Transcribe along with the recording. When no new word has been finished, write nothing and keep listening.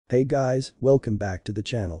Hey guys, welcome back to the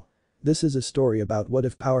channel. This is a story about what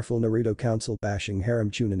if Powerful Naruto Council bashing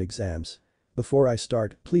harem chunin exams. Before I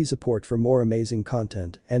start, please support for more amazing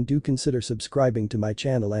content and do consider subscribing to my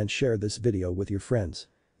channel and share this video with your friends.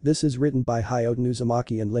 This is written by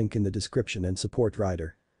hyotonuzumaki and link in the description and support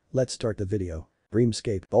writer. Let's start the video.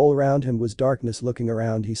 Dreamscape. All around him was darkness. Looking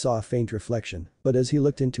around he saw a faint reflection, but as he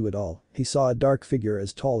looked into it all, he saw a dark figure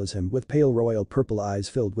as tall as him with pale royal purple eyes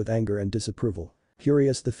filled with anger and disapproval.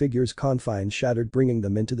 Curious, the figure's confines shattered, bringing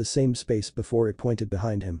them into the same space before it pointed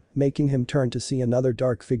behind him, making him turn to see another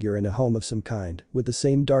dark figure in a home of some kind, with the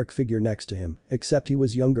same dark figure next to him, except he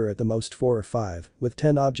was younger, at the most 4 or 5, with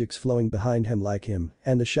 10 objects flowing behind him like him,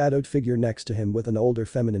 and the shadowed figure next to him with an older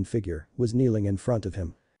feminine figure, was kneeling in front of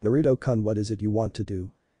him. Naruto-kun, what is it you want to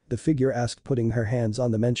do? The figure asked, putting her hands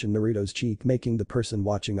on the mentioned Naruto's cheek, making the person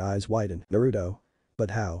watching eyes widen. Naruto?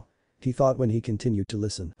 But how? He thought when he continued to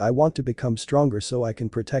listen. I want to become stronger so I can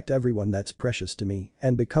protect everyone that's precious to me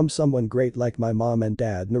and become someone great like my mom and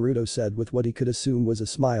dad, Naruto said with what he could assume was a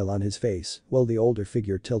smile on his face, while the older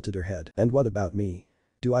figure tilted her head. And what about me?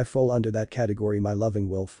 Do I fall under that category, my loving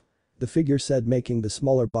wolf? The figure said, making the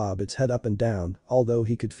smaller bob its head up and down, although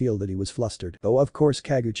he could feel that he was flustered. Oh, of course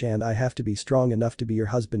Kagu-chan, I have to be strong enough to be your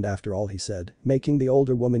husband after all, he said, making the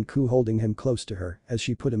older woman coo, holding him close to her as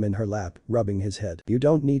she put him in her lap, rubbing his head. You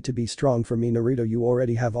don't need to be strong for me, Naruto, you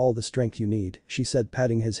already have all the strength you need, she said,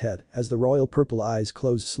 patting his head as the royal purple eyes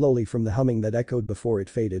closed slowly from the humming that echoed before it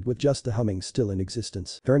faded, with just the humming still in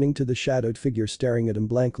existence. Turning to the shadowed figure staring at him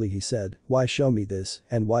blankly, he said, why show me this,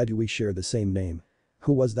 and why do we share the same name?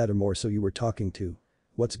 Who was that, or more so, you were talking to?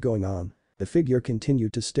 What's going on? The figure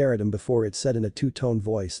continued to stare at him before it said in a two-tone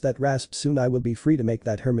voice that rasped, soon I will be free to make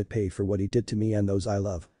that hermit pay for what he did to me and those I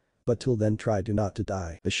love. But till then try to not to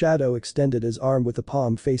die. The shadow extended his arm with a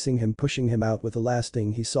palm facing him, pushing him out, with the last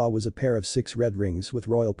thing he saw was a pair of 6 red rings with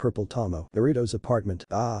royal purple tomo. Naruto's apartment.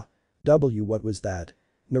 What was that?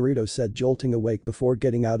 Naruto said, jolting awake before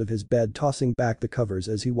getting out of his bed, tossing back the covers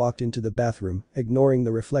as he walked into the bathroom, ignoring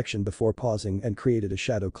the reflection before pausing and created a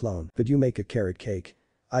shadow clone. Could you make a carrot cake?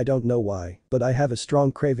 I don't know why, but I have a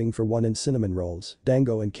strong craving for one, in cinnamon rolls,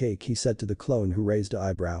 dango and cake, he said to the clone, who raised an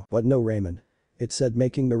eyebrow. What, no ramen? It said,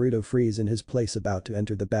 making Naruto freeze in his place, about to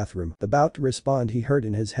enter the bathroom. About to respond, he heard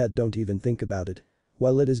in his head, don't even think about it.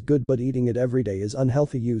 Well, it is good, but eating it every day is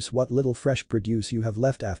unhealthy. Use what little fresh produce you have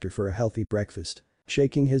left after for a healthy breakfast.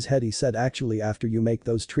 Shaking his head, he said, actually, after you make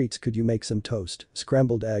those treats, could you make some toast,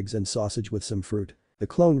 scrambled eggs and sausage with some fruit? The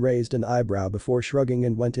clone raised an eyebrow before shrugging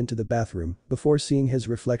and went into the bathroom, before seeing his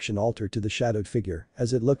reflection alter to the shadowed figure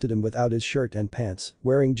as it looked at him without his shirt and pants,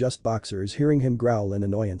 wearing just boxers, hearing him growl in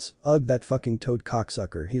annoyance. Ugh, that fucking toad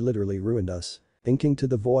cocksucker, he literally ruined us. Thinking to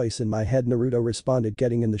the voice in my head, Naruto responded,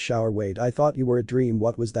 getting in the shower. Wait, I thought you were a dream.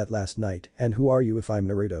 What was that last night, and who are you if I'm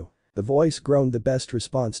Naruto? The voice groaned. The best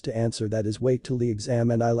response to answer that is wait till the exam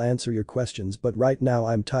and I'll answer your questions, but right now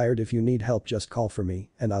I'm tired. If you need help just call for me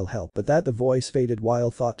and I'll help. But that the voice faded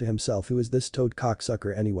while thought to himself, who is this toad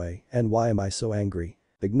cocksucker anyway, and why am I so angry?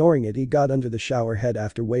 Ignoring it, he got under the shower head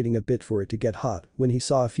after waiting a bit for it to get hot when he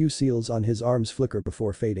saw a few seals on his arms flicker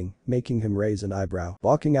before fading, making him raise an eyebrow.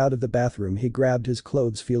 Walking out of the bathroom, he grabbed his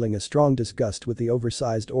clothes, feeling a strong disgust with the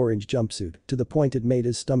oversized orange jumpsuit to the point it made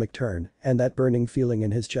his stomach turn and that burning feeling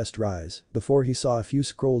in his chest rise before he saw a few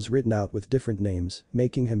scrolls written out with different names,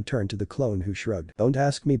 making him turn to the clone, who shrugged. Don't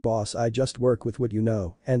ask me, boss, I just work with what you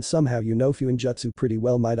know, and somehow you know Fuinjutsu pretty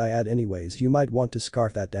well, might I add. Anyways, you might want to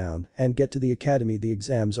scarf that down and get to the academy. The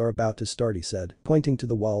exams are about to start, he said, pointing to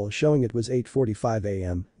the wall showing it was 8:45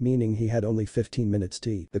 a.m, meaning he had only 15 minutes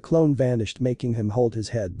to eat. The clone vanished, making him hold his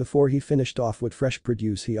head before he finished off what fresh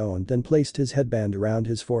produce he owned, then placed his headband around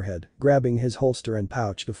his forehead, grabbing his holster and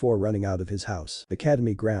pouch before running out of his house.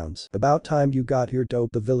 Academy grounds. About time you got here,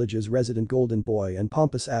 dope, the village's resident golden boy and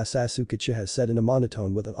pompous ass Sasuke Uchiha said in a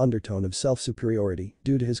monotone with an undertone of self-superiority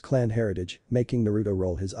due to his clan heritage, making Naruto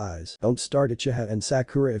roll his eyes. Don't start Uchiha and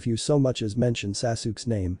Sakura. If you so much as mention Sasuke's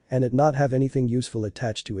name and it not have anything useful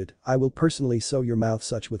attached to it, I will personally sew your mouth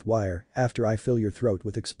such with wire after I fill your throat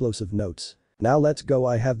with explosive notes. Now let's go,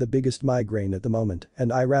 I have the biggest migraine at the moment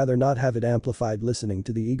and I rather not have it amplified. Listening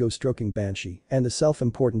to the ego-stroking banshee and the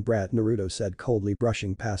self-important brat, Naruto said, coldly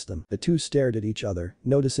brushing past them. The two stared at each other,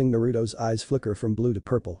 noticing Naruto's eyes flicker from blue to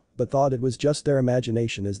purple, but thought it was just their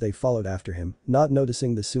imagination as they followed after him, not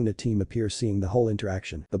noticing the Suna team appear, seeing the whole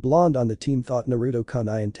interaction. The blonde on the team thought, Naruto-kun,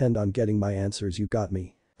 I intend on getting my answers, you got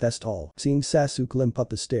me. That's all. Seeing Sasuke limp up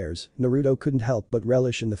the stairs, Naruto couldn't help but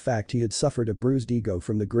relish in the fact he had suffered a bruised ego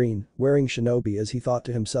from the green, wearing shinobi, as he thought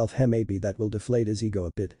to himself, maybe that will deflate his ego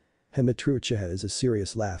a bit. Uchiha is a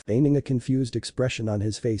serious laugh. Feigning a confused expression on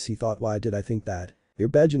his face, he thought, why did I think that? You're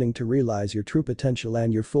beginning to realize your true potential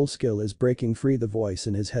and your full skill is breaking free, the voice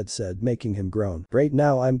in his head said, making him groan. Right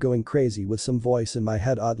now I'm going crazy with some voice in my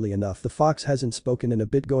head. Oddly enough, the fox hasn't spoken in a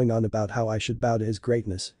bit, going on about how I should bow to his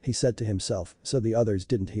greatness, he said to himself, so the others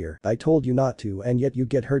didn't hear. I told you not to, and yet you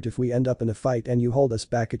get hurt if we end up in a fight and you hold us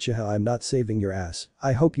back. Uchiha, I'm not saving your ass.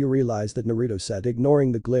 I hope you realize that, Naruto said,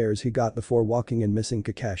 ignoring the glares he got before walking in, missing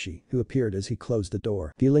Kakashi, who appeared as he closed the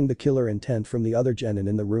door. Feeling the killer intent from the other genin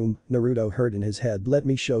in the room, Naruto heard in his head, let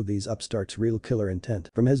me show these upstarts real killer intent.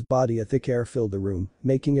 From his body a thick air filled the room,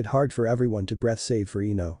 making it hard for everyone to breathe save for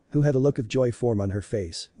Ino, who had a look of joy form on her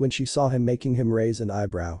face when she saw him, making him raise an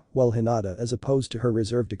eyebrow, while Hinata, as opposed to her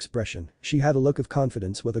reserved expression, she had a look of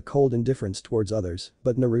confidence with a cold indifference towards others,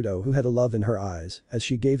 but Naruto, who had a love in her eyes, as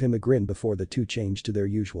she gave him a grin before the two changed to their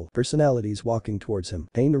usual personalities walking towards him.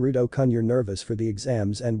 Hey Naruto-kun, you're nervous for the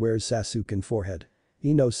exams and where's Sasuke forehead?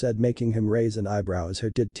 Ino said, making him raise an eyebrow as her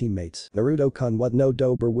did teammates. Naruto-kun, what? No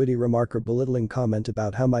dope or witty remark or belittling comment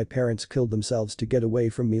about how my parents killed themselves to get away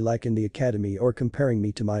from me like in the academy, or comparing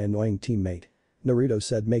me to my annoying teammate, Naruto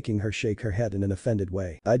said, making her shake her head in an offended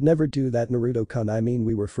way. I'd never do that, Naruto-kun, I mean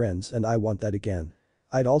we were friends and I want that again.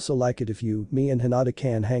 I'd also like it if you, me and Hinata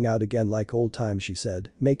can hang out again like old times, she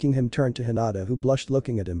said, making him turn to Hinata, who blushed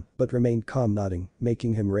looking at him but remained calm, nodding,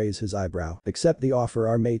 making him raise his eyebrow. Accept the offer,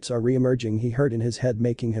 our mates are re-emerging, he heard in his head,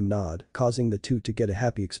 making him nod, causing the two to get a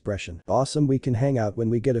happy expression. Awesome, we can hang out when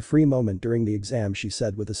we get a free moment during the exam, she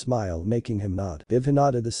said with a smile, making him nod. Give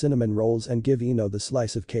Hinata the cinnamon rolls and give Ino the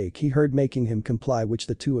slice of cake, he heard, making him comply, which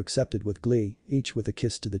the two accepted with glee, each with a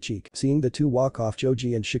kiss to the cheek. Seeing the two walk off,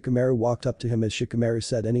 Joji and Shikamaru walked up to him as Shikamaru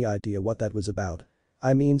said, any idea what that was about?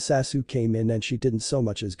 I mean, Sasuke came in and she didn't so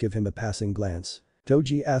much as give him a passing glance.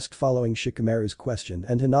 Joji asked following Shikamaru's question,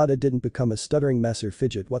 and Hinata didn't become a stuttering mess or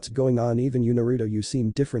fidget. What's going on? Even you, Naruto, you seem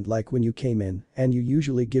different, like when you came in and you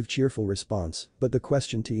usually give cheerful response, but the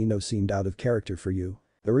question to Ino seemed out of character for you.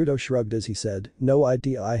 Naruto shrugged as he said, no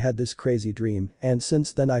idea, I had this crazy dream and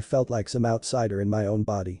since then I felt like some outsider in my own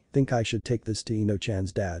body. Think I should take this to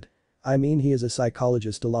Ino-chan's dad. I mean, he is a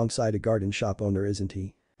psychologist alongside a garden shop owner, isn't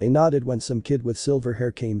he? They nodded when some kid with silver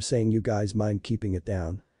hair came, saying, you guys mind keeping it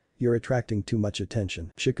down? You're attracting too much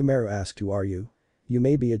attention. Shikamaru asked, who are you? You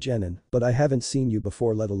may be a genin, but I haven't seen you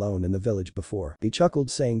before, let alone in the village before. He chuckled,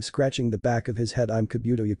 saying, scratching the back of his head, I'm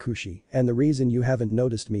Kabuto Yakushi, and the reason you haven't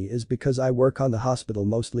noticed me is because I work on the hospital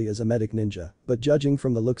mostly as a medic ninja, but judging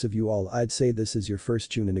from the looks of you all, I'd say this is your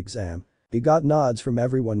first chunin exam. He got nods from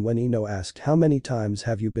everyone when Ino asked, how many times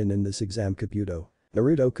have you been in this exam, Kabuto?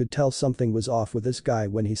 Naruto could tell something was off with this guy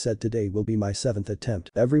when he said, today will be my 7th attempt.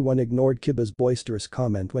 Everyone ignored Kiba's boisterous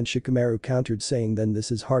comment when Shikamaru countered, saying, then this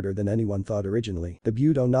is harder than anyone thought originally.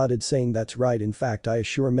 Kabuto nodded, saying, that's right, in fact I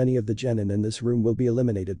assure many of the genin in this room will be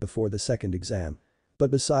eliminated before the second exam. But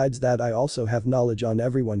besides that, I also have knowledge on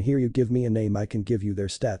everyone here. You give me a name, I can give you their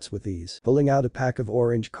stats with ease. Pulling out a pack of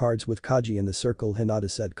orange cards with Kaji in the circle, Hinata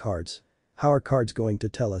said, cards? How are cards going to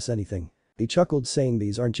tell us anything? He chuckled, saying,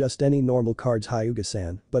 these aren't just any normal cards,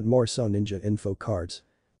 Hyuga-san, but more so ninja info cards.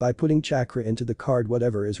 By putting chakra into the card,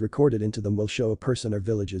 whatever is recorded into them will show a person or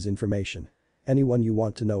village's information. Anyone you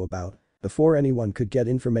want to know about. Before anyone could get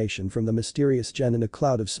information from the mysterious genin, a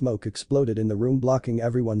cloud of smoke exploded in the room, blocking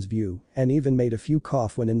everyone's view, and even made a few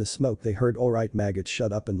cough when in the smoke they heard, alright maggots,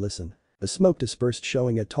 shut up and listen. The smoke dispersed,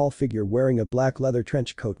 showing a tall figure wearing a black leather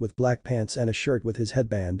trench coat with black pants and a shirt with his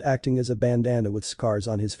headband acting as a bandana with scars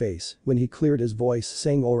on his face when he cleared his voice,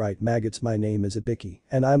 saying, alright maggots, my name is Ibiki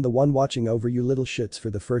and I'm the one watching over you little shits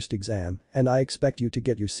for the first exam, and I expect you to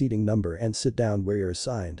get your seating number and sit down where you're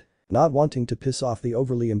assigned. Not wanting to piss off the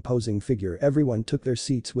overly imposing figure, everyone took their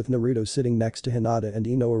seats with Naruto sitting next to Hinata and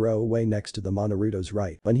Ino a row away next to them on Naruto's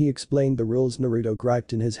right. When he explained the rules, Naruto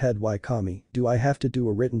griped in his head, why Kami, do I have to do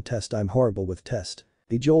a written test? I'm horrible with test.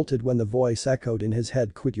 He jolted when the voice echoed in his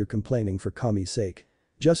head, quit your complaining for Kami's sake.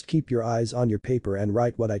 Just keep your eyes on your paper and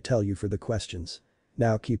write what I tell you for the questions.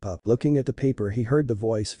 Now keep up. Looking at the paper, he heard the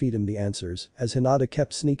voice feed him the answers as Hinata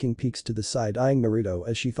kept sneaking peeks to the side, eyeing Naruto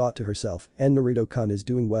as she thought to herself, and Naruto-kun is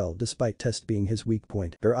doing well despite test being his weak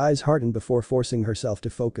point. Her eyes hardened before forcing herself to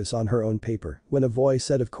focus on her own paper when a voice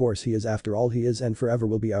said, of course he is, after all he is and forever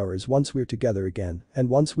will be ours once we're together again, and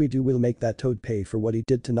once we do we'll make that toad pay for what he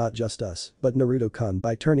did to not just us but Naruto-kun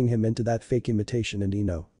by turning him into that fake imitation and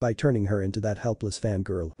Ino by turning her into that helpless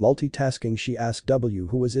fangirl. Multitasking, she asked,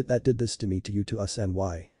 who was it that did this to me, to you, to us, and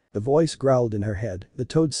why? The voice growled in her head, the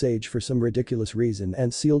toad sage, for some ridiculous reason,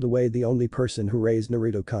 and sealed away the only person who raised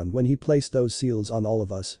Naruto-kun when he placed those seals on all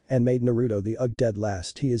of us and made Naruto the dead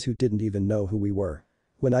last. He is who didn't even know who we were.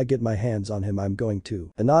 when I get my hands on him I'm going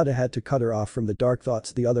to. Hinata had to cut her off from the dark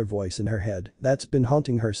thoughts, the other voice in her head that's been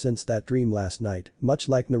haunting her since that dream last night, much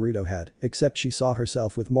like Naruto had, except she saw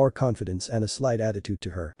herself with more confidence and a slight attitude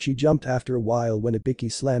to her. She jumped after a while when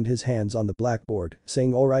Ibiki slammed his hands on the blackboard,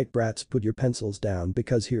 saying alright brats, put your pencils down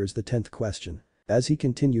because here's the 10th question. As he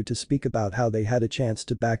continued to speak about how they had a chance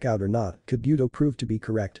to back out or not, Kabuto proved to be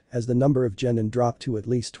correct, as the number of genin dropped to at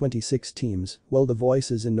least 26 teams, while the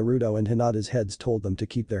voices in Naruto and Hinata's heads told them to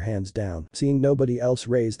keep their hands down. Seeing nobody else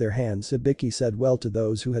raise their hands, Ibiki said, well, to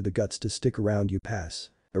those who had the guts to stick around you pass.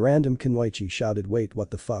 A random Kunoichi shouted, wait,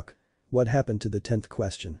 what the fuck? What happened to the 10th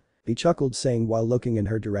question? He chuckled, saying while looking in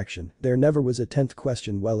her direction, there never was a 10th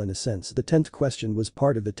question. Well, in a sense the 10th question was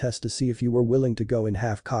part of the test to see if you were willing to go in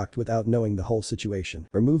half-cocked without knowing the whole situation.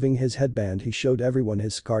 Removing his headband he showed everyone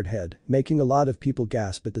his scarred head, making a lot of people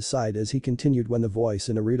gasp at the sight as he continued, when the voice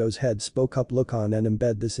in Naruto's head spoke up, look on and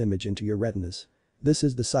embed this image into your retinas. This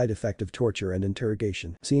is the side effect of torture and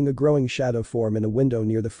interrogation. Seeing a growing shadow form in a window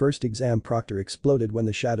near the first exam, proctor exploded when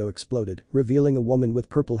the shadow exploded, revealing a woman with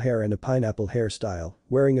purple hair and a pineapple hairstyle,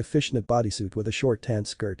 wearing a fishnet bodysuit with a short tan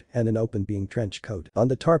skirt and an open-beam trench coat. On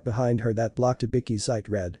the tarp behind her that blocked Ibiki's sight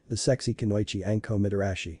read, the sexy Kunoichi Anko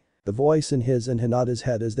Midarashi. The voice in his and Hinata's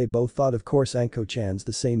head as they both thought, of course Anko-chan's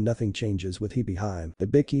the same, nothing changes with Hibihime.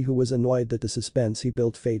 Ibiki, who was annoyed that the suspense he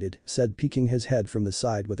built faded, said, peeking his head from the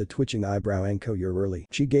side with a twitching eyebrow, Anko, you're early.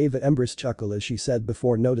 She gave an embers chuckle as she said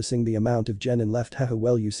before noticing the amount of genin left, haha,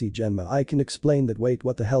 well you see Genma, I can explain that. Wait,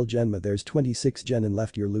 what the hell Genma, there's 26 genin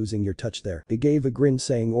left, you're losing your touch there. He gave a grin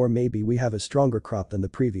saying, or maybe we have a stronger crop than the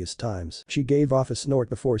previous times. She gave off a snort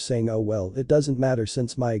before saying, oh well, it doesn't matter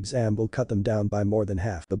since my exam will cut them down by more than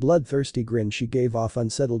half. The bloodthirsty grin she gave off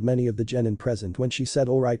unsettled many of the genin present when she said,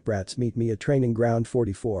 alright brats, meet me at training ground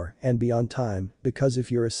 44 and be on time, because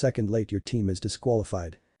if you're a second late your team is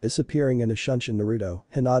disqualified. Disappearing in a shunshin, Naruto,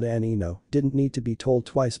 Hinata and Ino didn't need to be told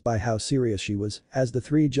twice by how serious she was as the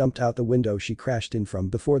three jumped out the window she crashed in from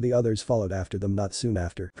before the others followed after them not soon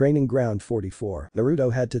after. Training ground 44.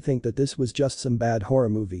 Naruto had to think that this was just some bad horror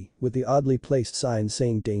movie with the oddly placed sign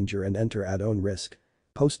saying danger and enter at own risk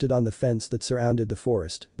posted on the fence that surrounded the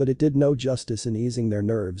forest, but it did no justice in easing their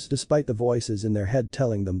nerves despite the voices in their head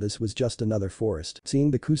telling them this was just another forest.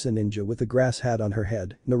 Seeing the Kusa ninja with the grass hat on her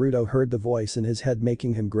head, Naruto heard the voice in his head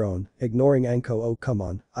making him groan, ignoring Anko, oh come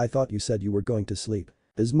on, I thought you said you were going to sleep.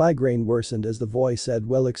 His migraine worsened as the voice said,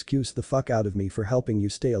 well excuse the fuck out of me for helping you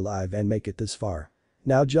stay alive and make it this far.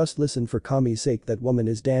 Now just listen, for Kami's sake, that woman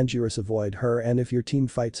is dangerous, avoid her, and if your team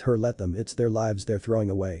fights her let them, it's their lives they're throwing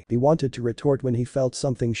away. He wanted to retort when he felt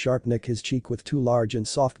something sharp nick his cheek with two large and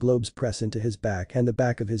soft globes press into his back and the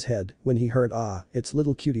back of his head when he heard, ah, it's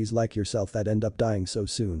little cuties like yourself that end up dying so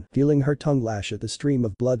soon. Feeling her tongue lash at the stream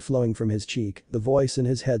of blood flowing from his cheek, the voice in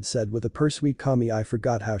his head said with a purr, sweet Kami, I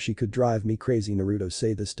forgot how she could drive me crazy. Naruto,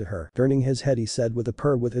 say this to her. Turning his head he said with a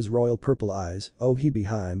purr with his royal purple eyes, oh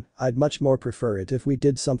Hibihime, I'd much more prefer it if we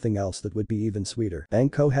did something else that would be even sweeter.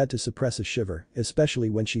 Anko had to suppress a shiver, especially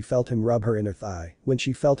when she felt him rub her inner thigh, when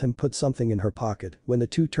she felt him put something in her pocket, when the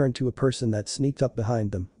two turned to a person that sneaked up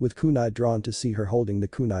behind them, with kunai drawn to see her holding the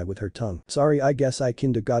kunai with her tongue. Sorry, I guess I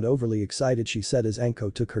kinda got overly excited, she said as Anko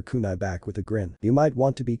took her kunai back with a grin. You might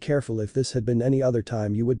want to be careful, if this had been any other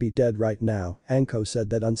time you would be dead right now, Anko said.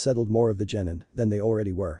 That unsettled more of the genin than they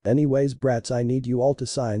already were. Anyways brats, I need you all to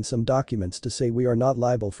sign some documents to say we are not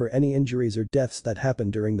liable for any injuries or deaths that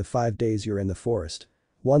happened during the 5 days you're in the forest.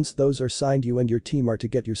 Once those are signed, you and your team are to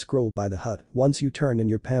get your scroll by the hut. Once you turn in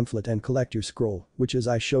your pamphlet and collect your scroll, which as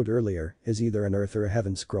I showed earlier, is either an earth or a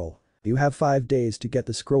heaven scroll. You have 5 days to get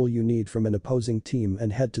the scroll you need from an opposing team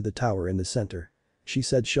and head to the tower in the center. She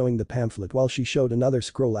said, showing the pamphlet while she showed another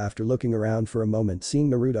scroll after looking around for a moment,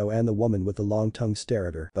 seeing Naruto and the woman with the long tongue stare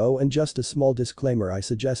at her. Oh, and just a small disclaimer, I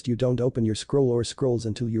suggest you don't open your scroll or scrolls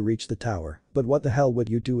until you reach the tower. But what the hell would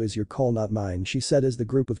you do, is your call, not mine, she said as the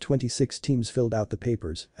group of 26 teams filled out the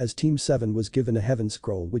papers, as Team 7 was given a heaven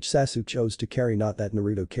scroll which Sasuke chose to carry, not that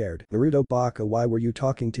Naruto cared. Naruto, baka, why were you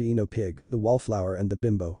talking to Ino Pig, the wallflower and the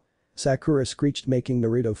bimbo? Sakura screeched, making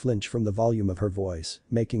Naruto flinch from the volume of her voice,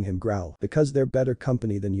 making him growl. Because they're better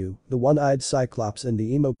company than you, the one-eyed Cyclops and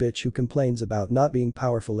the emo bitch who complains about not being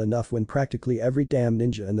powerful enough when practically every damn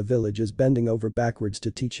ninja in the village is bending over backwards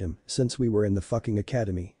to teach him, since we were in the fucking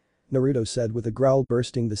academy. Naruto said with a growl,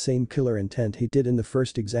 bursting the same killer intent he did in the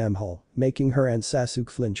first exam hall, making her and Sasuke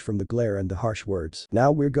flinch from the glare and the harsh words.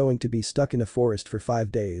 Now we're going to be stuck in a forest for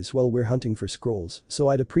 5 days while we're hunting for scrolls, so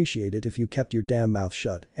I'd appreciate it if you kept your damn mouth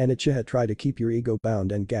shut and Uchiha try to keep your ego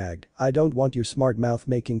bound and gagged. I don't want your smart mouth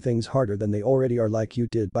making things harder than they already are, like you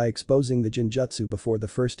did by exposing the Jinjutsu before the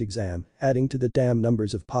first exam, adding to the damn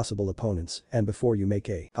numbers of possible opponents, and before you make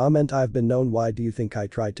a comment I've been known. Why do you think I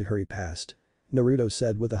tried to hurry past? Naruto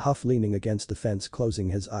said with a huff, leaning against the fence, closing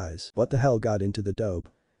his eyes. What the hell got into the dope?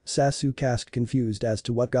 Sasuke asked, confused as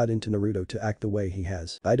to what got into Naruto to act the way he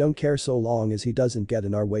has. I don't care so long as he doesn't get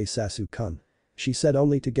in our way, Sasuke-kun. She said,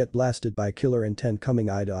 only to get blasted by killer intent, coming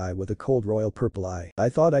eye to eye with a cold royal purple eye. I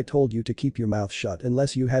thought I told you to keep your mouth shut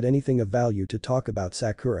unless you had anything of value to talk about,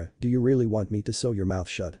 Sakura. Do you really want me to sew your mouth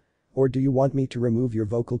shut? Or do you want me to remove your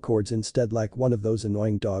vocal cords instead, like one of those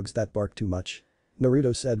annoying dogs that bark too much?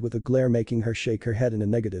 Naruto said with a glare, making her shake her head in a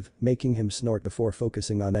negative, making him snort before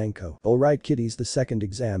focusing on Anko. Alright kiddies, the second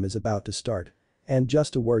exam is about to start. And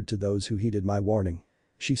just a word to those who heeded my warning.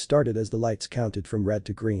 She started as the lights counted from red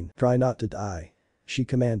to green. Try not to die, she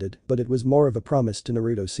commanded, but it was more of a promise to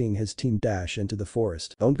Naruto seeing his team dash into the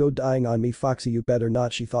forest. Don't go dying on me, Foxy, you better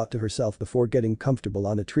not, she thought to herself before getting comfortable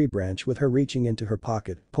on a tree branch with her reaching into her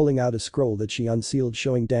pocket, pulling out a scroll that she unsealed,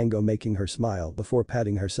 showing Dango, making her smile before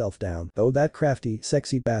patting herself down. Oh, that crafty,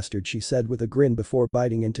 sexy bastard, she said with a grin before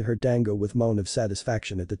biting into her Dango with moan of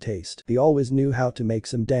satisfaction at the taste. He always knew how to make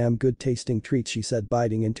some damn good tasting treats, she said,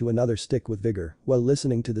 biting into another stick with vigor while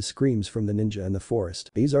listening to the screams from the ninja in the forest.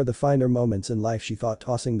 These are the finer moments in life, she thought,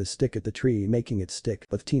 tossing the stick at the tree, making it stick.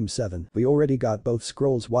 But Team 7, we already got both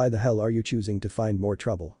scrolls, why the hell are you choosing to find more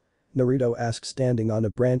trouble? Naruto asked, standing on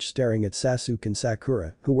a branch staring at Sasuke and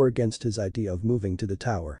Sakura, who were against his idea of moving to the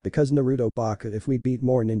tower. Because Naruto baka, if we beat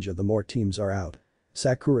more ninja the more teams are out,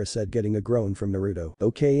 Sakura said, getting a groan from Naruto.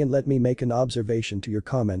 Okay, and let me make an observation to your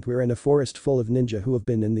comment. We're in a forest full of ninja who have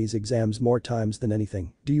been in these exams more times than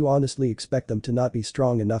anything. Do you honestly expect them to not be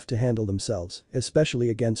strong enough to handle themselves, especially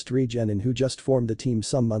against Regenin, who just formed the team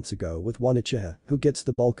some months ago with one Uchiha, who gets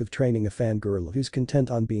the bulk of training, a fangirl who's content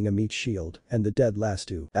on being a meat shield, and the dead last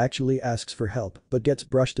who actually asks for help but gets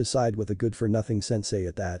brushed aside with a good-for-nothing sensei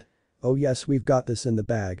at that. Oh yes, we've got this in the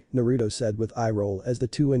bag, Naruto said with eye roll as the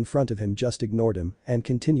two in front of him just ignored him and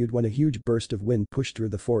continued when a huge burst of wind pushed through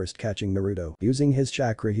the forest, catching Naruto. Using his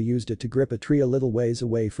chakra, he used it to grip a tree a little ways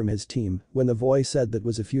away from his team when the voice said that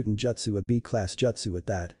was a Futon jutsu, a B-class jutsu at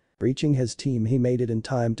that. Reaching his team, he made it in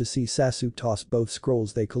time to see Sasuke toss both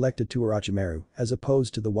scrolls they collected to Orochimaru as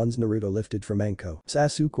opposed to the ones Naruto lifted from Anko.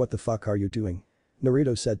 Sasuke, what the fuck are you doing?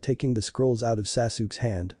 Naruto said, taking the scrolls out of Sasuke's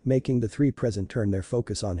hand, making the three present turn their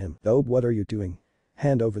focus on him. Oh, what are you doing?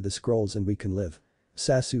 Hand over the scrolls and we can live,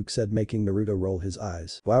 Sasuke said, making Naruto roll his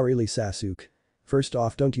eyes. Wow, really, Sasuke? First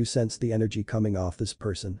off, don't you sense the energy coming off this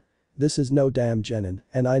person? This is no damn genin,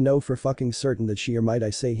 and I know for fucking certain that she, or might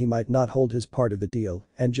I say he, might not hold his part of the deal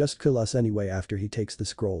and just kill us anyway after he takes the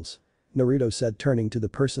scrolls, Naruto said, turning to the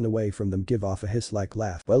person away from them, give off a hiss-like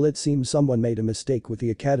laugh. Well, it seems someone made a mistake with the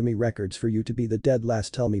academy records for you to be the dead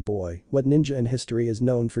last. Tell me, boy, what ninja in history is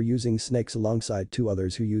known for using snakes alongside two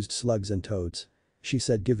others who used slugs and toads? She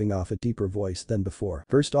said, giving off a deeper voice than before.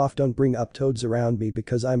 First off, don't bring up toads around me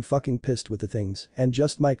because I'm fucking pissed with the things and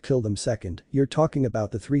just might kill them. Second, you're talking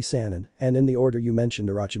about the three Sannin, and in the order you mentioned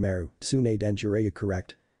Orochimaru, Tsunade and Jiraiya,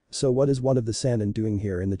 correct? So what is one of the Sannin doing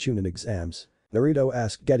here in the chunin exams? Naruto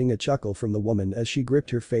asked, getting a chuckle from the woman as she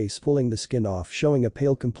gripped her face, pulling the skin off, showing a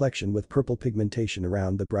pale complexion with purple pigmentation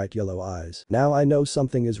around the bright yellow eyes. Now I know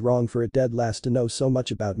something is wrong for a dead last to know so much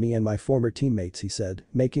about me and my former teammates, he said,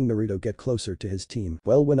 making Naruto get closer to his team.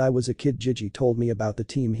 Well, when I was a kid, Jiji told me about the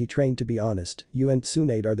team he trained. To be honest, you and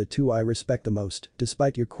Tsunade are the two I respect the most.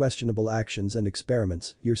 Despite your questionable actions and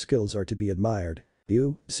experiments, your skills are to be admired.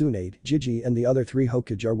 You, Tsunade, Jiji and the other three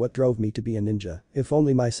Hokage are what drove me to be a ninja. If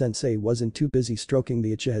only my sensei wasn't too busy stroking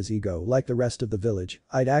the Uchiha's ego like the rest of the village,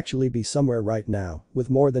 I'd actually be somewhere right now with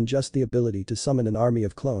more than just the ability to summon an army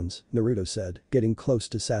of clones, Naruto said, getting close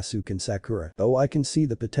to Sasuke and Sakura. Oh, I can see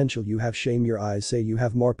the potential you have. Shame your eyes say you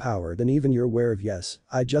have more power than even you're aware of. Yes,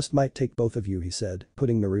 I just might take both of you, he said,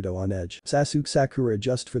 putting Naruto on edge. Sasuke, Sakura,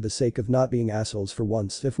 just for the sake of not being assholes for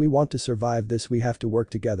once, if we want to survive this we have to work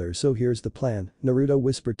together, so here's the plan, Naruto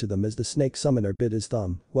whispered to them as the snake summoner bit his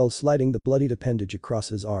thumb while sliding the bloodied appendage across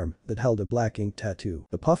his arm that held a black ink tattoo.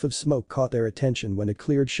 A puff of smoke caught their attention when it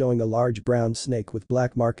cleared, showing a large brown snake with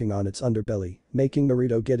black marking on its underbelly, making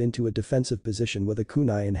Naruto get into a defensive position with a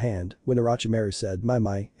kunai in hand when Orochimaru said,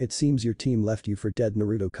 My, it seems your team left you for dead,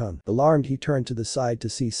 Naruto-kun. Alarmed, he turned to the side to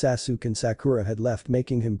see Sasuke and Sakura had left,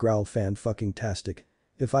 making him growl, fan-fucking-tastic.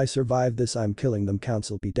 If I survive this I'm killing them,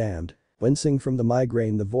 council be damned. Wincing from the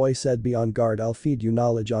migraine, the voice said, be on guard, I'll feed you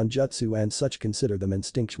knowledge on jutsu and such, consider them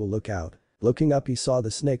instinctual, look out. Looking up, he saw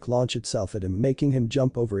the snake launch itself at him, making him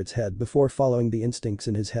jump over its head before following the instincts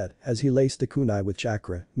in his head as he laced the kunai with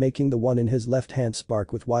chakra, making the one in his left hand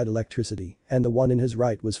spark with white electricity and the one in his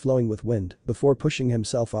right was flowing with wind before pushing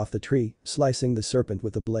himself off the tree, slicing the serpent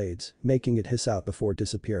with the blades, making it hiss out before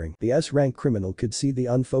disappearing. The S-rank criminal could see the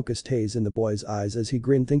unfocused haze in the boy's eyes as he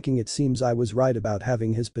grinned, thinking it seems I was right about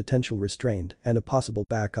having his potential restrained and a possible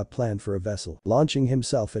backup plan for a vessel. Launching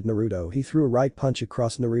himself at Naruto, he threw a right punch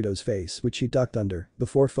across Naruto's face which he ducked under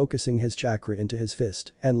before focusing his chakra into his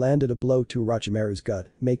fist and landed a blow to Orochimaru's gut,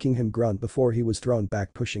 making him grunt before he was thrown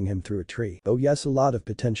back, pushing him through a tree. Oh yes, a lot of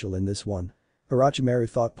potential in this one. Orochimaru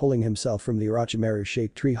thought, pulling himself from the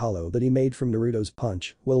Orochimaru-shaped tree hollow that he made from Naruto's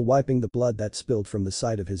punch while wiping the blood that spilled from the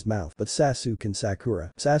side of his mouth. But Sasuke and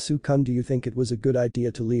Sakura. Sasuke-kun, do you think it was a good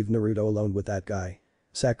idea to leave Naruto alone with that guy?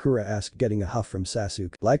 Sakura asked, getting a huff from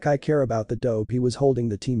Sasuke. Like I care about the dope, he was holding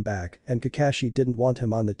the team back and Kakashi didn't want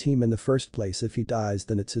him on the team in the first place. If he dies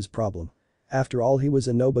then it's his problem. After all, he was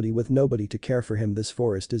a nobody with nobody to care for him. This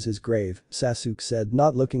forest is his grave, Sasuke said,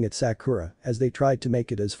 not looking at Sakura as they tried to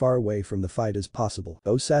make it as far away from the fight as possible.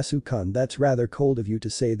 Oh Sasuke-kun, that's rather cold of you to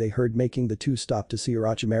say, they heard, making the two stop to see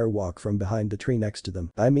Orochimaru walk from behind the tree next to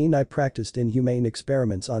them. I mean, I practiced inhumane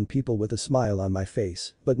experiments on people with a smile on my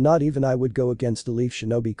face, but not even I would go against the Leaf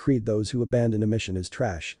Shinobi creed. Those who abandon a mission is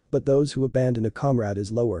trash, but those who abandon a comrade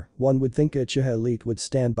is lower. One would think a Uchiha elite would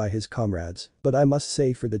stand by his comrades, but I must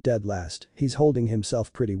say, for the dead last, he's holding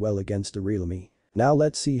himself pretty well against a real me. Now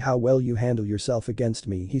let's see how well you handle yourself against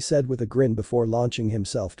me, he said with a grin before launching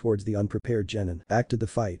himself towards the unprepared genin. Back to the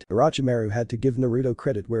fight. Orochimaru had to give Naruto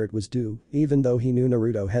credit where it was due, even though he knew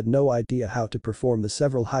Naruto had no idea how to perform the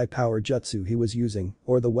several high-power jutsu he was using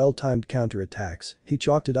or the well-timed counterattacks. He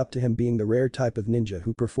chalked it up to him being the rare type of ninja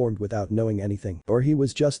who performed without knowing anything, or he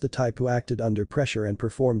was just the type who acted under pressure and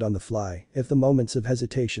performed on the fly, if the moments of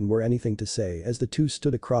hesitation were anything to say, as the two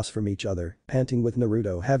stood across from each other, panting, with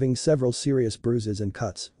Naruto having several serious bruises and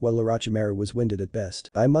cuts, while Orochimaru was winded at best.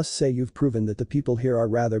 I must say, you've proven that the people here are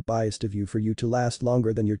rather biased of you for you to last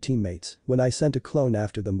longer than your teammates when I sent a clone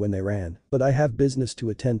after them when they ran, but I have business to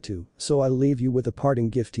attend to, so I'll leave you with a parting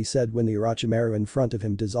gift, he said when the Orochimaru in front of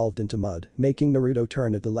him dissolved into mud, making Naruto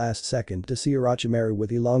turn at the last second to see Orochimaru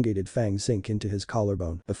with elongated fangs sink into his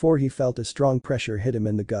collarbone before he felt a strong pressure hit him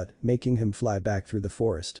in the gut, making him fly back through the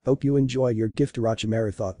forest. Hope you enjoy your gift,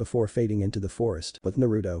 Orochimaru thought before fading into the forest. But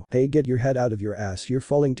Naruto, hey, get your head out of your ass, you're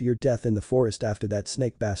falling to your death in the forest after that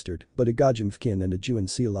snake bastard, but a Gajimfkin and a Juin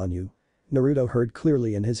seal on you. Naruto heard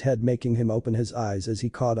clearly in his head, making him open his eyes as he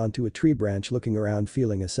caught onto a tree branch, looking around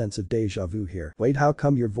feeling a sense of deja vu here. Wait, how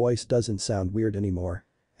come your voice doesn't sound weird anymore?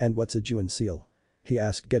 And what's a Juin seal? He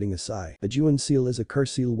asked, getting a sigh. A Juin seal is a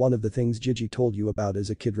curse seal, one of the things Jiji told you about as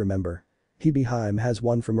a kid, remember? Hibiheim has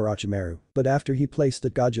one from Orochimaru, but after he placed the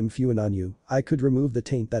Gajim Fuin on you, I could remove the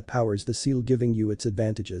taint that powers the seal, giving you its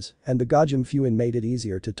advantages, and the Gajim Fuin made it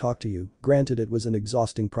easier to talk to you. Granted, it was an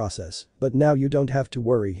exhausting process, but now you don't have to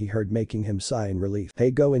worry, he heard, making him sigh in relief. Hey,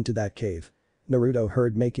 go into that cave. Naruto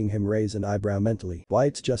heard, making him raise an eyebrow mentally. Why,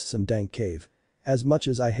 it's just some dank cave. As much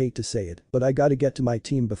as I hate to say it, but I gotta get to my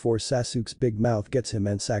team before Sasuke's big mouth gets him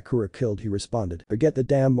and Sakura killed, he responded. Forget the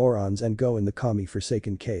damn morons and go in the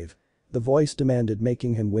kami-forsaken cave. The voice demanded,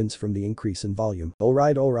 making him wince from the increase in volume.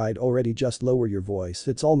 Alright, already, just lower your voice,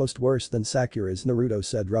 it's almost worse than Sakura's, Naruto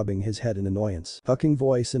said, rubbing his head in annoyance. Fucking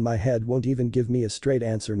voice in my head won't even give me a straight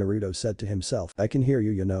answer, Naruto said to himself. I can hear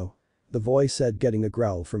you, you know. The voice said, getting a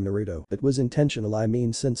growl from Naruto. It was intentional, I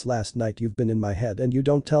mean, since last night you've been in my head and you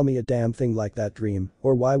don't tell me a damn thing like that dream,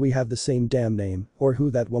 or why we have the same damn name, or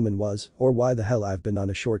who that woman was, or why the hell I've been on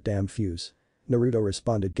a short damn fuse. Naruto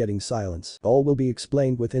responded, getting silence. All will be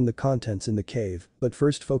explained within the contents in the cave, but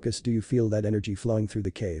first focus. Do you feel that energy flowing through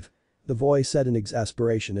the cave? The voice said in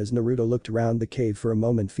exasperation as Naruto looked around the cave for a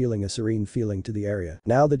moment, feeling a serene feeling to the area.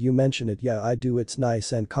 Now that you mention it, yeah, I do, it's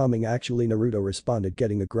nice and calming actually, Naruto responded,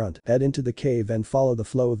 getting a grunt. Head into the cave and follow the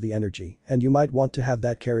flow of the energy, and you might want to have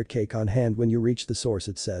that carrot cake on hand when you reach the source,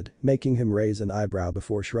 it said, making him raise an eyebrow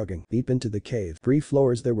before shrugging. Deep into the cave. 3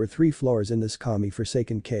 floors. There were 3 floors in this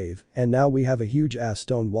kami-forsaken cave, and now we have a huge ass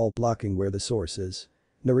stone wall blocking where the source is.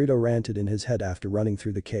 Naruto ranted in his head after running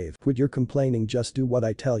through the cave. Quit your complaining, just do what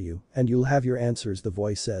I tell you, and you'll have your answers, the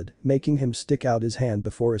voice said, making him stick out his hand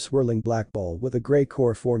before a swirling black ball with a grey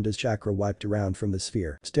core formed as chakra wiped around from the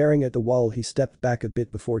sphere. Staring at the wall, he stepped back a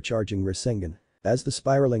bit before charging Rasengan. As the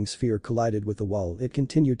spiraling sphere collided with the wall, it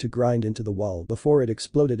continued to grind into the wall before it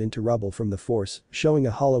exploded into rubble from the force, showing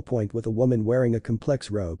a hollow point with a woman wearing a complex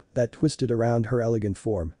robe that twisted around her elegant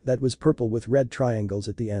form that was purple with red triangles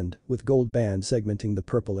at the end, with gold bands segmenting the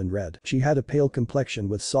purple and red. She had a pale complexion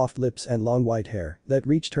with soft lips and long white hair that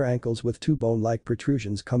reached her ankles with two bone-like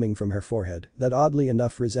protrusions coming from her forehead that oddly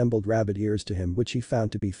enough resembled rabbit ears to him, which he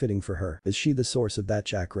found to be fitting for her. Is she the source of that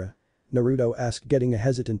chakra? Naruto asked, getting a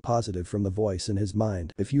hesitant positive from the voice in his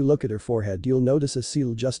mind. If you look at her forehead you'll notice a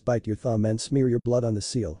seal. Just bite your thumb and smear your blood on the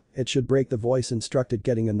seal. It should break, the voice instructed,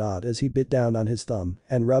 getting a nod as he bit down on his thumb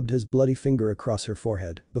and rubbed his bloody finger across her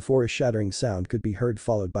forehead before a shattering sound could be heard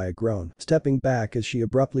followed by a groan. Stepping back as she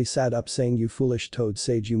abruptly sat up, saying, "You foolish toad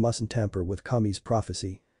sage, you mustn't tamper with Kami's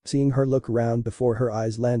prophecy." Seeing her look around before her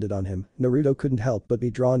eyes landed on him, Naruto couldn't help but be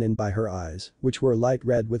drawn in by her eyes, which were light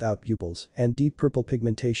red without pupils and deep purple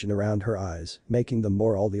pigmentation around her eyes, making them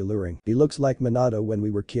more all the alluring. He looks like Minato when we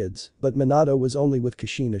were kids, but Minato was only with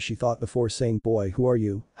Kushina, she thought before saying, "Boy, who are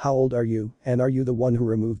you? How old are you? And are you the one who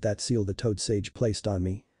removed that seal the toad sage placed on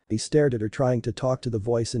me?" He stared at her, trying to talk to the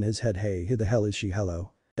voice in his head. "Hey, who the hell is she? Hello?"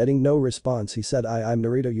 Getting no response, he said, I'm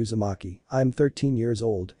Naruto Uzumaki. I'm 13 years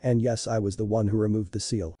old, and yes, I was the one who removed the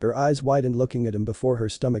seal." Her eyes widened looking at him before her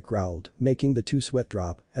stomach growled, making the two sweat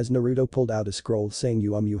drop as Naruto pulled out a scroll, saying,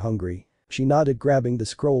 you hungry?" She nodded, grabbing the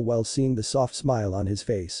scroll while seeing the soft smile on his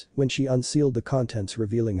face when she unsealed the contents,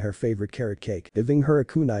 revealing her favorite carrot cake. Giving her a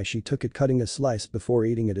kunai, she took it, cutting a slice before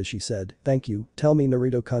eating it as she said, "Thank you. Tell me,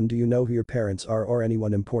 Naruto-kun, do you know who your parents are or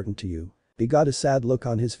anyone important to you?" He got a sad look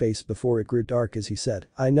on his face before it grew dark as he said,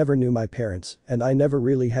 "I never knew my parents, and I never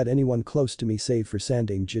really had anyone close to me save for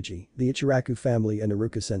Sandame Jiji, the Ichiraku family, and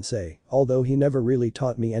Iruka-sensei, although he never really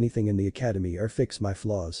taught me anything in the academy or fixed my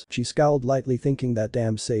flaws." She scowled lightly, thinking that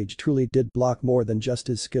damn sage truly did block more than just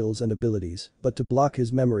his skills and abilities, but to block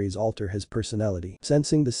his memories, alter his personality.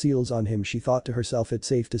 Sensing the seals on him, she thought to herself, it's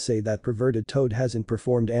safe to say that perverted toad hasn't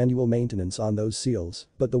performed annual maintenance on those seals,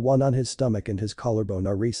 but the one on his stomach and his collarbone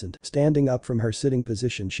are recent. Standing up from her sitting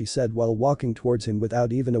position, she said while walking towards him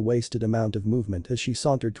without even a wasted amount of movement as she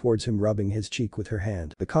sauntered towards him, rubbing his cheek with her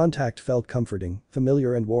hand. The contact felt comforting,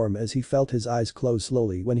 familiar and warm as he felt his eyes close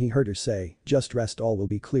slowly when he heard her say, "Just rest, all will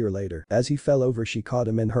be clear later." As he fell over, she caught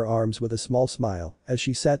him in her arms with a small smile as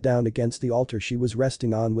she sat down against the altar she was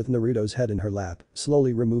resting on with Naruto's head in her lap,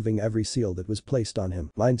 slowly removing every seal that was placed on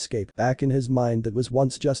him. Mindscape. Back in his mind that was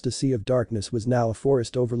once just a sea of darkness was now a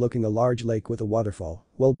forest overlooking a large lake with a waterfall,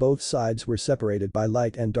 while both sides were separated by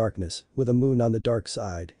light and darkness, with a moon on the dark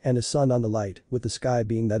side and a sun on the light, with the sky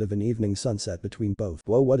being that of an evening sunset between both.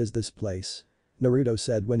 "Whoa, what is this place?" Naruto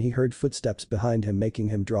said when he heard footsteps behind him, making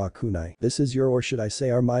him draw a kunai. "This is your, or should I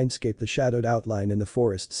say our mindscape," the shadowed outline in the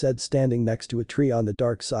forest said, standing next to a tree on the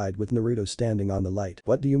dark side with Naruto standing on the light.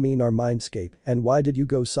 "What do you mean our mindscape, and why did you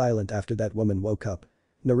go silent after that woman woke up?"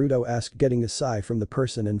 Naruto asked, getting a sigh from the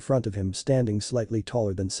person in front of him standing slightly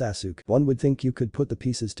taller than Sasuke. "One would think you could put the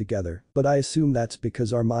pieces together, but I assume that's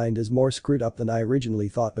because our mind is more screwed up than I originally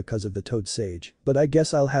thought because of the Toad Sage. But I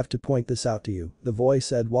guess I'll have to point this out to you," the boy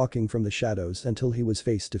said, walking from the shadows until he was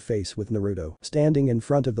face to face with Naruto. Standing in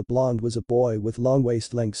front of the blonde was a boy with long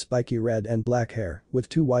waist-length spiky red and black hair with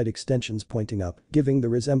two wide extensions pointing up, giving the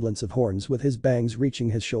resemblance of horns, with his bangs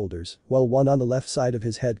reaching his shoulders, while one on the left side of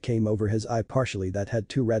his head came over his eye partially that had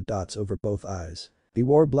two red dots over both eyes. He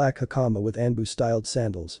wore black hakama with Anbu-styled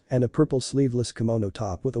sandals and a purple sleeveless kimono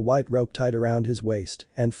top with a white rope tied around his waist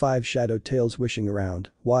and 5 shadowed tails wishing around,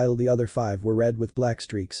 while the other 5 were red with black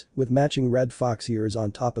streaks, with matching red fox ears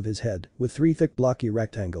on top of his head, with 3 thick blocky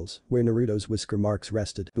rectangles where Naruto's whisker marks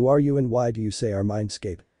rested. "Who are you and why do you say our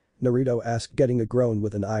mindscape?" Naruto asked, getting a groan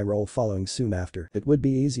with an eye roll following soon after. "It would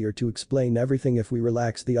be easier to explain everything if we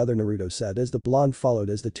relaxed," the other Naruto said as the blonde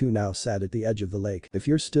followed as the two now sat at the edge of the lake. "If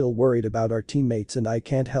you're still worried about our teammates, and I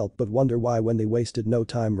can't help but wonder why when they wasted no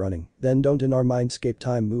time running, then don't. In our mindscape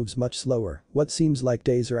time moves much slower. What seems like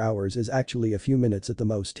days or hours is actually a few minutes at the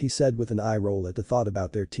most," he said with an eye roll at the thought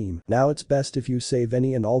about their team. "Now it's best if you save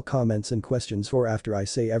any and all comments and questions for after I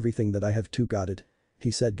say everything that I have to. Got it?" he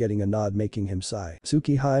said, getting a nod making him sigh.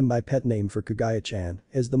 "Tsukihime, my pet name for Kagaya-chan,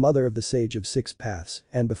 is the mother of the Sage of Six Paths,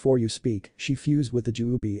 and before you speak, she fused with the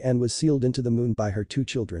Juubi and was sealed into the moon by her 2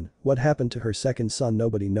 children. What happened to her second son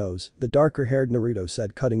nobody knows," the darker-haired Naruto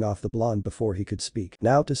said, cutting off the blonde before he could speak.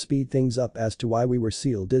 "Now to speed things up, as to why we were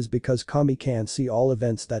sealed is because Kami can't see all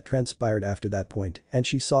events that transpired after that point, and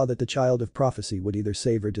she saw that the child of prophecy would either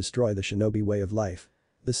save or destroy the shinobi way of life.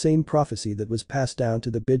 The same prophecy that was passed down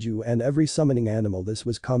to the Biju and every summoning animal. This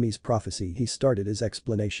was Kami's prophecy. He started his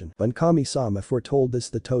explanation. When Kami-sama foretold this,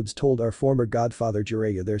 the toads told our former godfather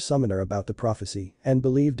Jiraiya, their summoner, about the prophecy and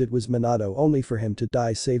believed it was Minato only for him to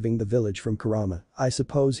die saving the village from Kurama. I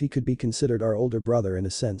suppose he could be considered our older brother in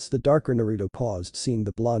a sense. The darker Naruto paused, seeing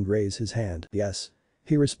the blonde raise his hand. Yes.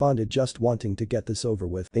 He responded, just wanting to get this over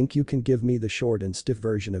with. Think you can give me the short and stiff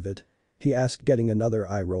version of it? He asked, getting another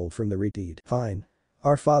eye roll from the redeed. Fine.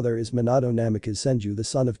 Our father is Minato Namikaze Senju, the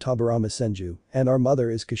son of Tobirama Senju, and our mother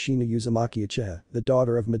is Kushina Uzumaki Uchiha, the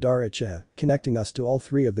daughter of Madara Uchiha, connecting us to all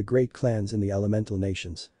three of the great clans in the elemental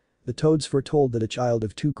nations. The toads foretold that a child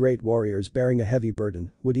of two great warriors bearing a heavy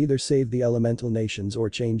burden would either save the elemental nations or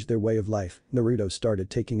change their way of life. Naruto started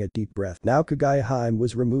taking a deep breath. Now Kagaya Haim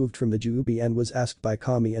was removed from the Juubi and was asked by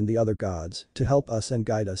Kami and the other gods to help us and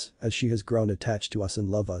guide us as she has grown attached to us and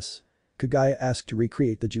love us. Kagaya asked to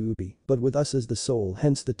recreate the Juubi, but with us as the soul,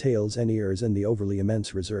 hence the tails and ears and the overly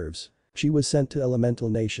immense reserves. She was sent to elemental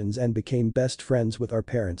nations and became best friends with our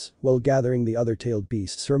parents while gathering the other tailed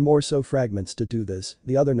beasts or more so fragments to do this,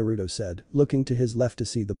 the other Naruto said, looking to his left to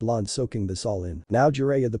see the blonde soaking this all in. Now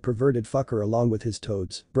Jiraiya, the perverted fucker, along with his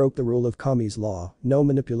toads, broke the rule of Kami's law, no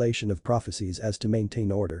manipulation of prophecies as to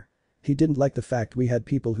maintain order. He didn't like the fact we had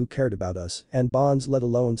people who cared about us and bonds, let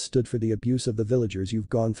alone stood for the abuse of the villagers you've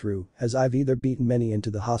gone through, as I've either beaten many into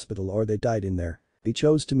the hospital or they died in there. He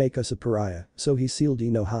chose to make us a pariah, so he sealed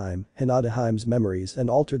Ino Haim, Hinata Haim's memories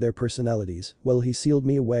and alter their personalities, well he sealed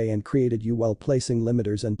me away and created you while placing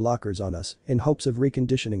limiters and blockers on us, in hopes of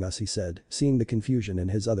reconditioning us, he said, seeing the confusion in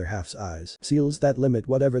his other half's eyes. Seals that limit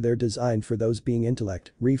whatever they're designed for, those being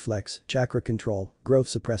intellect, reflex, chakra control, growth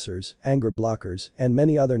suppressors, anger blockers, and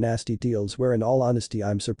many other nasty deals where in all honesty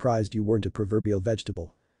I'm surprised you weren't a proverbial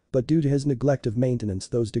vegetable. But due to his neglect of maintenance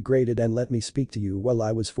those degraded and let me speak to you while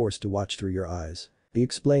I was forced to watch through your eyes. He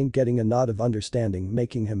explained, getting a nod of understanding,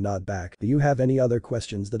 making him nod back. Do you have any other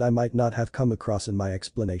questions that I might not have come across in my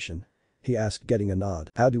explanation? He asked, getting a nod.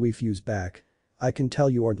 How do we fuse back? I can tell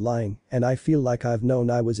you aren't lying, and I feel like I've known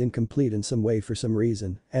I was incomplete in some way for some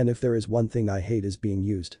reason, and if there is one thing I hate is being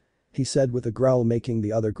used. He said with a growl, making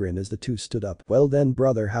the other grin as the two stood up. Well then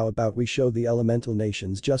brother, how about we show the elemental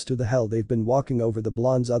nations just who the hell they've been walking over, the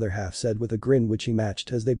blonde's other half said with a grin which he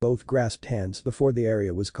matched as they both grasped hands before the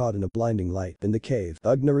area was caught in a blinding light. In the cave,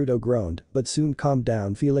 Ugh, Naruto groaned, but soon calmed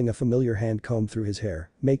down, feeling a familiar hand comb through his hair,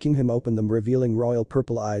 making him open them, revealing royal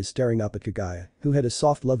purple eyes staring up at Kagaya, who had a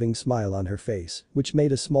soft loving smile on her face, which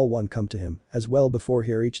made a small one come to him, as well before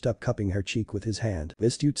he reached up cupping her cheek with his hand.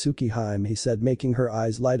 Missed you Tsuki Haim, he said, making her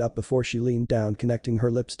eyes light up before she leaned down, connecting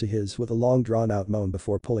her lips to his with a long drawn-out moan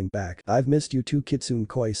before pulling back. I've missed you too Kitsune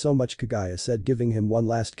Koi so much, Kagaya said, giving him one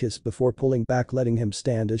last kiss before pulling back, letting him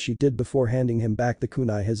stand as she did before handing him back the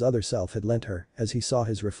kunai his other self had lent her as he saw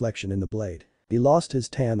his reflection in the blade. He lost his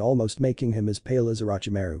tan, almost making him as pale as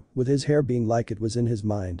Orochimaru, with his hair being like it was in his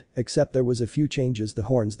mind, except there was a few changes. The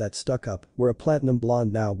horns that stuck up were a platinum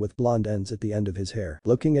blonde now with blonde ends at the end of his hair.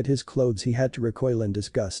 Looking at his clothes he had to recoil in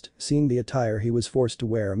disgust, seeing the attire he was forced to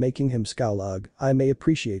wear making him scowl. Ugh, I may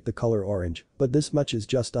appreciate the color orange, but this much is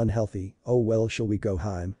just unhealthy. Oh well, shall we go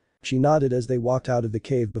Haim? She nodded as they walked out of the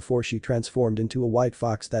cave before she transformed into a white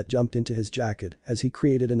fox that jumped into his jacket as he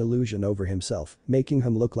created an illusion over himself, making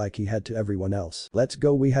him look like he had to everyone else. Let's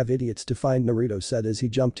go, we have idiots to find, Naruto said as he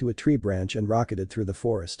jumped to a tree branch and rocketed through the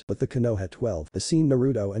forest. But the Konoha 12. The scene,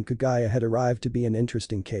 Naruto and Kagaya had arrived to be an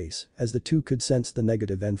interesting case as the two could sense the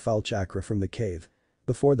negative and foul chakra from the cave.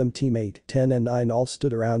 Before them Team 8, 10 and 9 all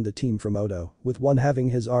stood around the team from Odo, with one having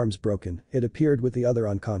his arms broken, it appeared, with the other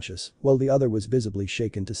unconscious, while the other was visibly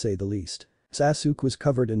shaken to say the least. Sasuke was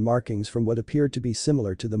covered in markings from what appeared to be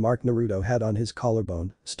similar to the mark Naruto had on his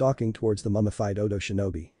collarbone, stalking towards the mummified Odo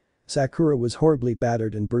shinobi. Sakura was horribly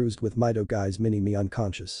battered and bruised with Mito Guy's mini-me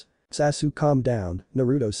unconscious. Sasuke, calm down,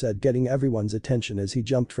 Naruto said, getting everyone's attention as he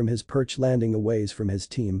jumped from his perch, landing a ways from his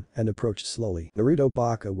team, and approached slowly. Naruto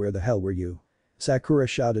Baka, where the hell were you? Sakura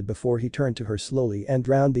shouted before he turned to her slowly and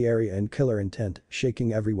round the area in killer intent,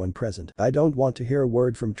 shaking everyone present. I don't want to hear a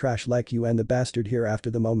word from trash like you and the bastard here. After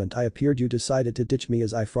the moment I appeared you decided to ditch me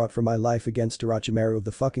as I fought for my life against Orochimaru of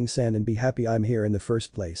the fucking sand, and be happy I'm here in the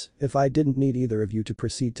first place. If I didn't need either of you to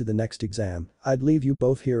proceed to the next exam, I'd leave you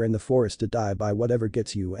both here in the forest to die by whatever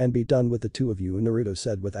gets you and be done with the two of you, Naruto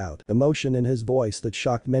said without emotion in his voice that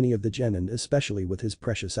shocked many of the genin, especially with his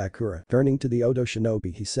precious Sakura. Turning to the Odo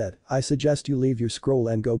shinobi he said, I suggest you leave leave your scroll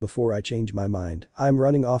and go before I change my mind. I'm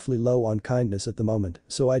running awfully low on kindness at the moment,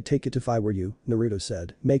 so I'd take it if I were you," Naruto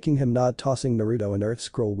said, making him nod, tossing Naruto an earth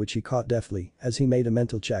scroll which he caught deftly as he made a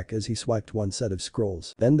mental check as he swiped one set of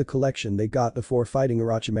scrolls. Then the collection they got before fighting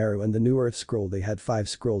Orochimaru and the new earth scroll, they had 5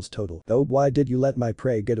 scrolls total. "Oh, why did you let my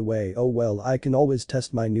prey get away? Oh well, I can always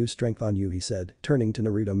test my new strength on you," he said, turning to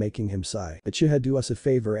Naruto, making him sigh. "Uchiha, do us a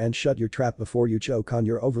favor and shut your trap before you choke on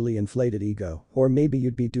your overly inflated ego. Or maybe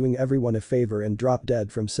you'd be doing everyone a favor and drop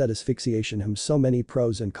dead from said asphyxiation." So many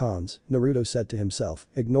pros and cons, Naruto said to himself,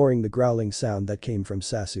 ignoring the growling sound that came from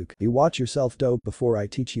Sasuke. "You watch yourself, dope, before I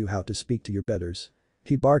teach you how to speak to your betters,"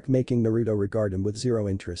 he barked, making Naruto regard him with zero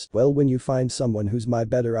interest. "Well, when you find someone who's my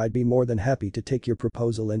better, I'd be more than happy to take your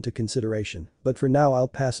proposal into consideration. But for now I'll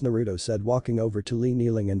pass," Naruto said, walking over to Lee,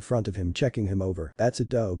 kneeling in front of him, checking him over. "That's it,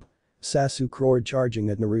 dope," Sasuke roared, charging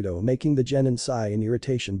at Naruto, making the genin sigh in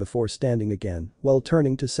irritation before standing again, while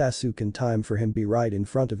turning to Sasuke in time for him to be right in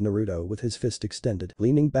front of Naruto with his fist extended.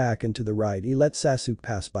 Leaning back and to the right, he let Sasuke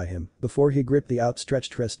pass by him before he gripped the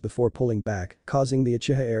outstretched wrist before pulling back, causing the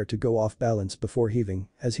Uchiha heir to go off balance before heaving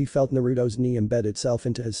as he felt Naruto's knee embed itself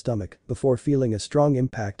into his stomach before feeling a strong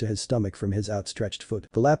impact to his stomach from his outstretched foot.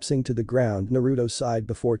 Collapsing to the ground, Naruto sighed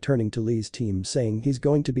before turning to Lee's team, saying he's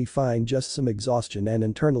going to be fine, just some exhaustion and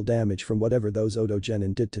internal damage from whatever those Odo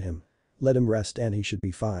genin did to him. Let him rest and he should be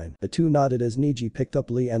fine. The two nodded as Neji picked up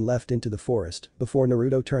Lee and left into the forest before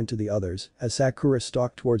Naruto turned to the others as Sakura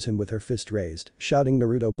stalked towards him with her fist raised, shouting,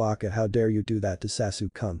 "Naruto Baka, how dare you do that to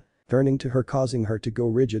Sasuke-kun?" Turning to her, causing her to go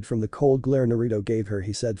rigid from the cold glare Naruto gave her,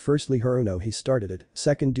 he said, "Firstly, Haruno, he started it.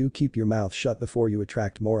 Second, do keep your mouth shut before you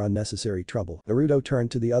attract more unnecessary trouble." Naruto turned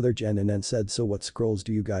to the other genin and said, "So what scrolls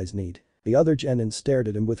do you guys need?" The other genin stared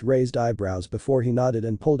at him with raised eyebrows before he nodded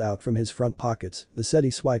and pulled out from his front pockets the set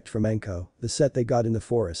he swiped from Anko, the set they got in the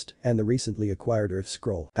forest, and the recently acquired earth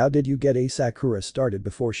scroll. "How did you get a?" Sakura started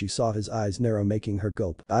before she saw his eyes narrow, making her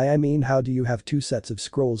gulp. I mean, how do you have 2 sets of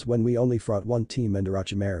scrolls when we only fought one team and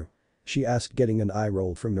Orochimaru?" she asked, getting an eye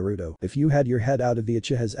roll from Naruto. "If you had your head out of the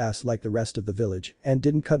Uchiha's ass like the rest of the village and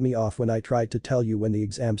didn't cut me off when I tried to tell you when the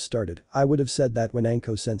exams started, I would have said that when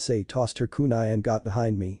Anko-sensei tossed her kunai and got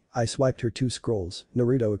behind me, I swiped her 2 scrolls,"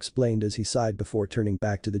 Naruto explained as he sighed before turning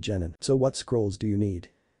back to the genin. "So what scrolls do you need?"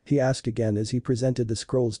 he asked again as he presented the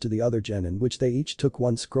scrolls to the other genin, which they each took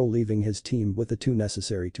 1 scroll, leaving his team with the 2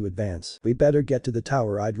 necessary to advance. "We better get to the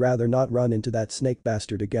tower, I'd rather not run into that snake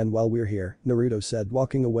bastard again while we're here," Naruto said,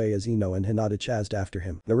 walking away as Ino and Hinata chased after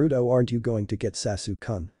him. "Naruto, aren't you going to get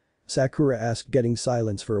Sasuke-kun?" Sakura asked, getting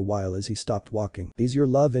silence for a while as he stopped walking. "He's your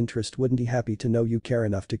love interest, wouldn't he happy to know you care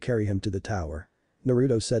enough to carry him to the tower?"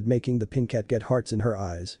 Naruto said, making the pink cat get hearts in her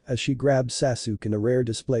eyes as she grabbed Sasuke in a rare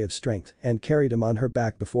display of strength and carried him on her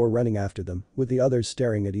back before running after them, with the others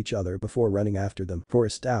staring at each other before running after them.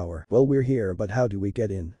 "Forest tower. Well, we're here, but how do we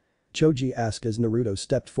get in?" Choji asked as Naruto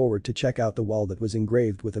stepped forward to check out the wall that was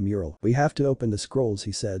engraved with a mural. "We have to open the scrolls,"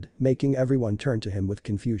 he said, making everyone turn to him with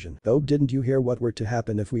confusion. "Oh, didn't you hear what were to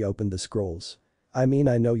happen if we opened the scrolls?" "I mean,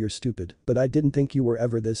 I know you're stupid, but I didn't think you were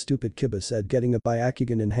ever this stupid," Kiba said, getting a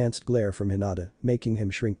Byakugan enhanced glare from Hinata, making him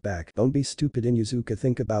shrink back. "Don't be stupid, Inuzuka,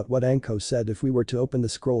 think about what Anko said. If we were to open the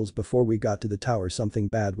scrolls before we got to the tower, something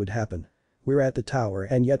bad would happen. We're at the tower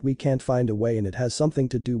and yet we can't find a way, and it has something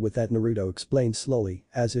to do with that," Naruto explained slowly,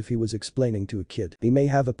 as if he was explaining to a kid. "He may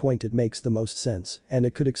have a point, it makes the most sense, and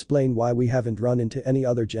it could explain why we haven't run into any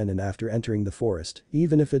other genin after entering the forest,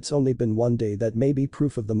 even if it's only been 1 day. That may be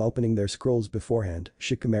proof of them opening their scrolls beforehand,"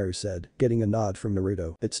 Shikamaru said, getting a nod from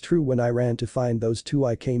Naruto. "It's true, when I ran to find those 2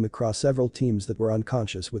 I came across several teams that were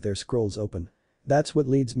unconscious with their scrolls open. That's what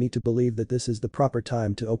leads me to believe that this is the proper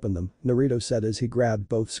time to open them," Naruto said as he grabbed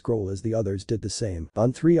both scroll as the others did the same.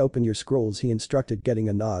 "On 3, open your scrolls," he instructed, getting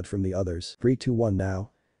a nod from the others. 3, 2, 1 now,"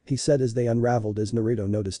 he said as they unraveled as Naruto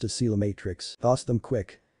noticed a seal matrix. "Toss them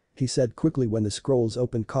quick," he said quickly when the scrolls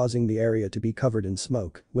opened, causing the area to be covered in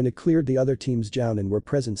smoke. When it cleared, the other team's Jounin were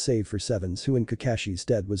present save for Seven's, who in Kakashi's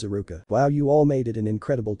stead was Iruka. "Wow, you all made it in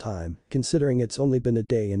incredible time, considering it's only been a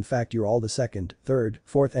day. In fact, you're all the 2nd, 3rd,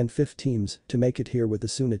 4th and 5th teams to make it here with the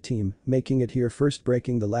Suna team, making it here first,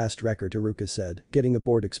 breaking the last record," Iruka said, getting a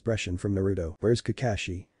bored expression from Naruto. "Where's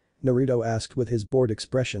Kakashi?" Naruto asked with his bored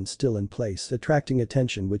expression still in place, attracting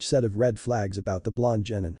attention which set of red flags about the blonde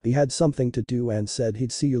genin. "He had something to do and said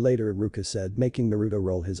he'd see you later," Iruka said, making Naruto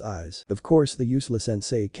roll his eyes. "Of course the useless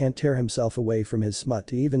sensei can't tear himself away from his smut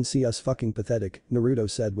to even see us fucking pathetic," Naruto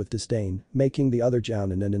said with disdain, making the other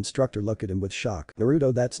Jounin and instructor look at him with shock.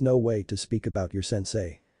 "Naruto, that's no way to speak about your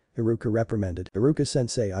sensei," Iruka reprimanded.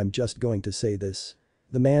 "Iruka-sensei, I'm just going to say this.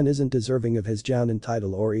 The man isn't deserving of his Jounin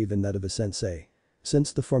title or even that of a sensei."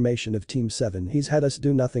 Since the formation of Team 7 he's had us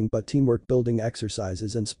do nothing but teamwork building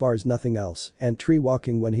exercises and spars nothing else and tree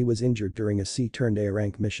walking when he was injured during a C-turned A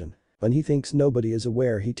rank mission. When he thinks nobody is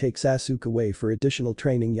aware he takes Sasuke away for additional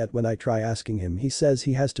training yet when I try asking him he says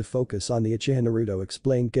he has to focus on the Uchiha. Naruto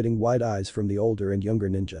explained getting wide eyes from the older and younger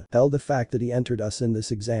ninja. Hell, the fact that he entered us in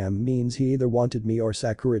this exam means he either wanted me or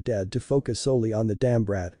Sakura dead to focus solely on the damn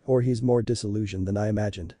brat or he's more disillusioned than I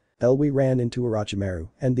imagined. Hell, we ran into Orochimaru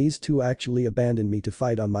and these two actually abandoned me to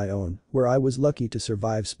fight on my own, where I was lucky to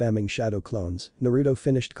survive spamming shadow clones. Naruto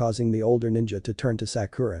finished causing the older ninja to turn to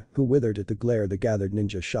Sakura, who withered at the glare the gathered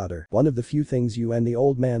ninja shot her. One of the few things you and the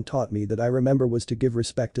old man taught me that I remember was to give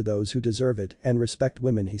respect to those who deserve it and respect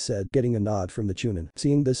women, he said, getting a nod from the chunin.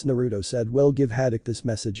 Seeing this, Naruto said, well, give Haddock this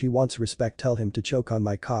message, he wants respect, tell him to choke on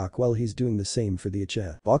my cock while he's doing the same for the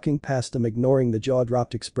Uchiha. Walking past them, ignoring the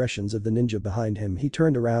jaw-dropped expressions of the ninja behind him, he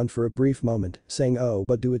turned around for a brief moment, saying, oh,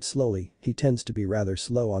 but do it slowly, he tends to be rather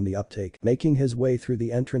slow on the uptake. Making his way through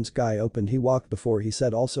the entrance guy opened, he walked before he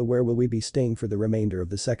said, also, where will we be staying for the remainder of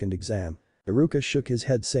the second exam? Iruka shook his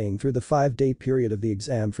head, saying, through the 5-day period of the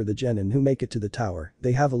exam for the genin who make it to the tower,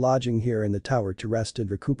 they have a lodging here in the tower to rest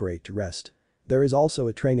and recuperate to rest. There is also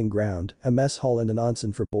a training ground, a mess hall and an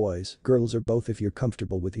onsen for boys, girls or both if you're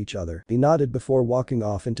comfortable with each other. He nodded before walking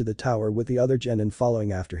off into the tower with the other genin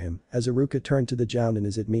following after him. As Iruka turned to the jounin,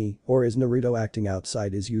 is it me, or is Naruto acting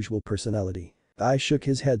outside his usual personality? I shook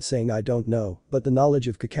his head, saying I don't know, but the knowledge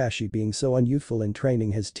of Kakashi being so unyouthful in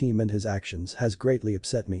training his team and his actions has greatly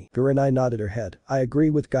upset me. Kurenai nodded her head. I agree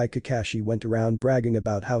with Guy. Kakashi went around bragging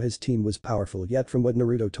about how his team was powerful, yet from what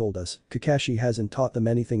Naruto told us, Kakashi hasn't taught them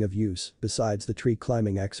anything of use besides the tree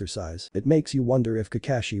climbing exercise. It makes you wonder if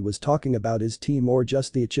Kakashi was talking about his team or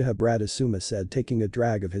just the Uchiha brat, Asuma said, taking a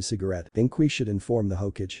drag of his cigarette. Think we should inform the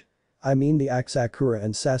Hokage. I mean, the acts Sakura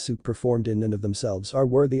and Sasuke performed in and of themselves are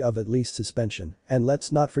worthy of at least suspension, and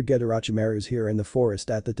let's not forget Orochimaru's here in the forest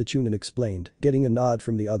at the Chunin explained, getting a nod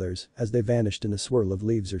from the others as they vanished in a swirl of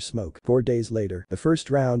leaves or smoke. 4 days later, the first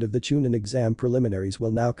round of the Chunin exam preliminaries will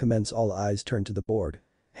now commence. All eyes turned to the board.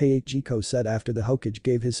 Hey, Jiko said after the Hokage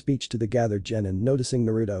gave his speech to the gathered genin, noticing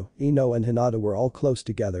Naruto, Ino and Hinata were all close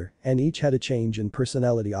together and each had a change in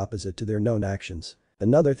personality opposite to their known actions.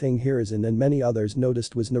 Another thing Hiruzen and many others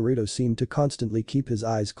noticed was Naruto seemed to constantly keep his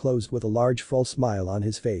eyes closed with a large false smile on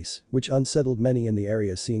his face, which unsettled many in the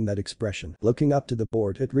area seeing that expression. Looking up to the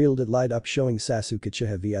board, it reeled it light up showing Sasuke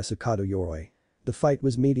Uchiha vs Akato Yoroi. The fight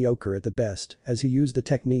was mediocre at the best as he used the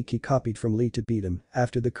technique he copied from Lee to beat him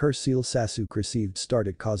after the curse seal Sasuke received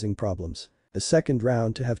started causing problems. The second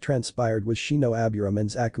round to have transpired was Shino Aburam and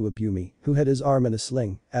Zaku Abumi, who had his arm in a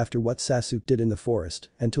sling after what Sasuke did in the forest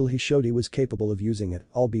until he showed he was capable of using it,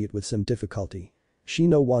 albeit with some difficulty.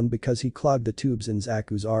 Shino won because he clogged the tubes in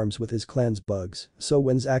Zaku's arms with his clan's bugs, so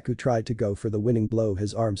when Zaku tried to go for the winning blow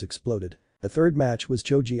his arms exploded. The third match was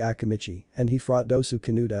Choji Akamichi and he fought Dosu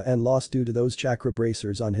Kanuta and lost due to those chakra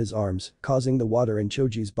bracers on his arms, causing the water in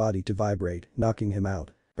Choji's body to vibrate, knocking him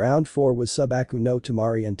out. Round 4 was Subaku no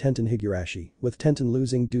Tamari and Tenten Higurashi, with Tenten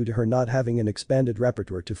losing due to her not having an expanded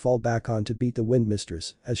repertoire to fall back on to beat the Wind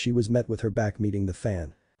Mistress as she was met with her back meeting the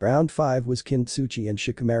fan. Round 5 was Kintsuchi and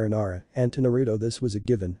Shikamaru Nara, and to Naruto this was a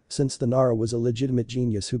given since the Nara was a legitimate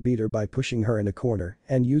genius who beat her by pushing her in a corner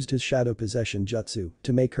and used his shadow possession jutsu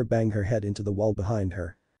to make her bang her head into the wall behind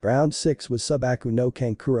her. Round 6 was Subaku no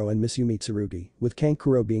Kankuro and Misumi Tsurugi, with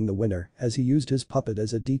Kankuro being the winner as he used his puppet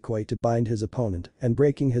as a decoy to bind his opponent and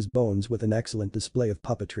breaking his bones with an excellent display of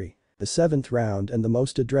puppetry. The 7th round and the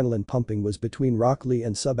most adrenaline pumping was between Rock Lee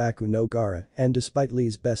and Subaku no Gaara, and despite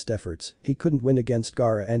Lee's best efforts, he couldn't win against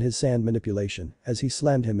Gaara and his sand manipulation as he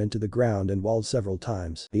slammed him into the ground and walls several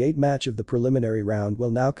times. The 8th match of the preliminary round will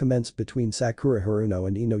now commence between Sakura Haruno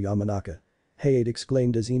and Ino Yamanaka. Hey, it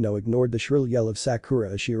exclaimed as Ino ignored the shrill yell of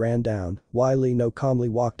Sakura as she ran down, while Ino calmly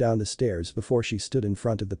walked down the stairs before she stood in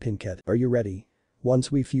front of the pinket. Are you ready?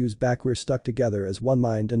 Once we fuse back we're stuck together as one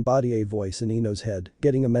mind and body, a voice in Ino's head,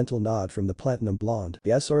 getting a mental nod from the platinum blonde.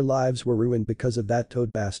 Yes, our lives were ruined because of that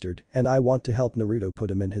toad bastard, and I want to help Naruto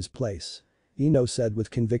put him in his place. Ino said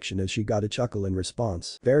with conviction as she got a chuckle in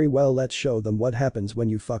response. Very well, let's show them what happens when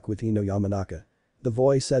you fuck with Ino Yamanaka. The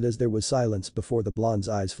voice said as there was silence before the blonde's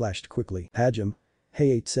eyes flashed quickly. Hajime.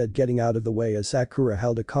 Hayate said getting out of the way as Sakura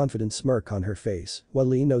held a confident smirk on her face,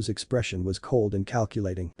 while Ino's expression was cold and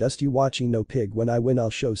calculating. Dust you watch Ino pig, when I win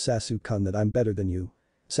I'll show Sasuke-kun that I'm better than you.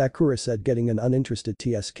 Sakura said getting an uninterested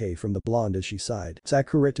TSK from the blonde as she sighed.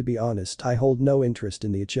 Sakura, to be honest I hold no interest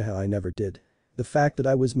in the Uchiha, I never did. The fact that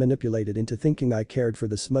I was manipulated into thinking I cared for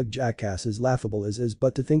the smug jackass is laughable as is,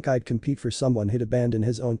 but to think I'd compete for someone who'd abandon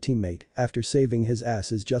his own teammate after saving his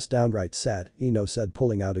ass is just downright sad, Ino said,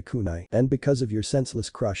 pulling out a kunai. And because of your senseless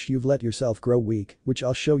crush you've let yourself grow weak, which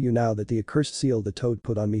I'll show you now that the accursed seal the toad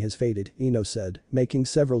put on me has faded, Ino said, making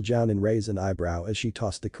several jounin raise an eyebrow as she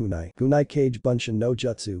tossed the kunai. Kunai Kage Bunshin no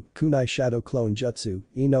Jutsu, Kunai Shadow Clone Jutsu,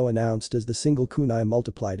 Ino announced as the single kunai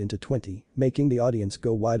multiplied into 20, making the audience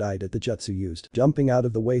go wide-eyed at the jutsu used. Jumping out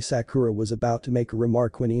of the way, Sakura was about to make a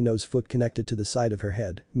remark when Ino's foot connected to the side of her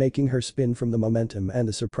head, making her spin from the momentum and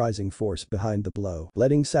the surprising force behind the blow.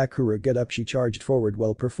 Letting Sakura get up, she charged forward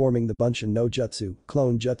while performing the Bunshin no Jutsu,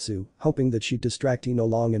 Clone Jutsu, hoping that she'd distract Ino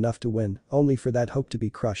long enough to win, only for that hope to be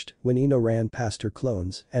crushed when Ino ran past her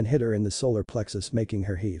clones and hit her in the solar plexus, making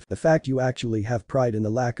her heave. The fact you actually have pride in the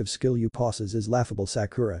lack of skill you possess is laughable,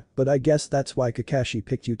 Sakura, but I guess that's why Kakashi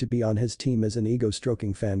picked you to be on his team as an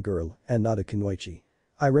ego-stroking fangirl and not a kunoichi.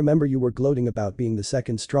 I remember you were gloating about being the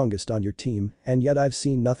second strongest on your team, and yet I've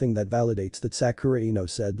seen nothing that validates that, Sakura, Ino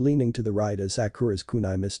said, leaning to the right as Sakura's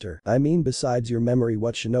kunai missed her. I mean, besides your memory,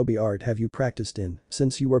 what shinobi art have you practiced in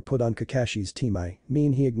since you were put on Kakashi's team? I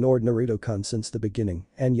mean, he ignored Naruto-kun since the beginning,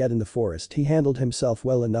 and yet in the forest he handled himself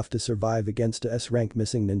well enough to survive against a S-rank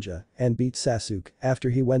missing ninja and beat Sasuke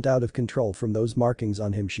after he went out of control from those markings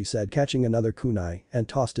on him, she said, catching another kunai and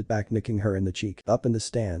tossed it back, nicking her in the cheek. Up in the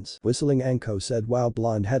stands, whistling Anko said while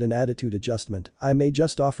Blonde had an attitude adjustment, I may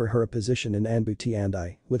just offer her a position in Anbuti and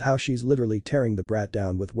I, with how she's literally tearing the brat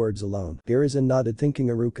down with words alone. Hiruzen nodded, thinking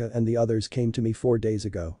Iruka and the others came to me 4 days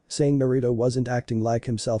ago, saying Naruto wasn't acting like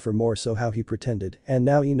himself, or more so how he pretended, and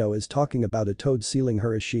now Ino is talking about a toad sealing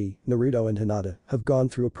her as she, Naruto and Hinata, have gone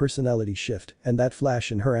through a personality shift, and that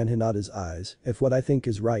flash in her and Hinata's eyes, if what I think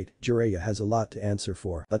is right, Jiraiya has a lot to answer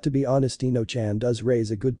for. But to be honest, Ino-chan does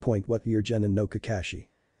raise a good point. What you're Genin no Kakashi.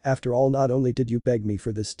 After all, not only did you beg me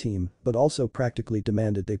for this team, but also practically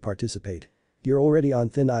demanded they participate. You're already on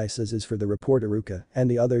thin ice, as is for the report Iruka and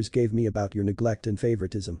the others gave me about your neglect and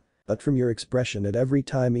favoritism. But from your expression at every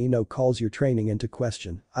time Ino calls your training into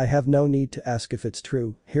question, I have no need to ask if it's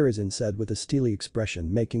true, Hiruzen said with a steely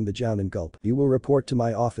expression, making the jounin gulp. You will report to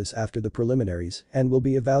my office after the preliminaries and will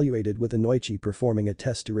be evaluated with a Noichi performing a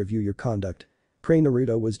test to review your conduct. Pray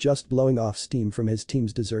Naruto was just blowing off steam from his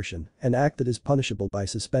team's desertion, an act that is punishable by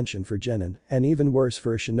suspension for genin, and even worse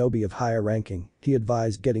for a shinobi of higher ranking, he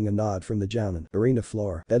advised, getting a nod from the jounin. Arena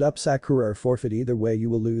floor. Bet up Sakura or forfeit, either way you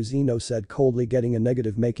will lose, Ino said coldly, getting a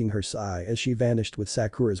negative, making her sigh as she vanished with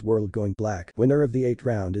Sakura's world going black. Winner of the 8th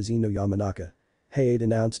round is Ino Yamanaka. Hey-8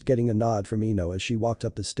 announced, getting a nod from Ino as she walked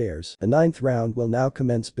up the stairs. The 9th round will now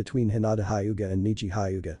commence between Hinata Hyuga and Niji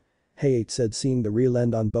Hyuga. Hey-8 said, seeing the real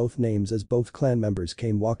end on both names as both clan members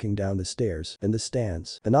came walking down the stairs. In the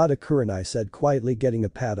stands, Hinata Kurenai said quietly, getting a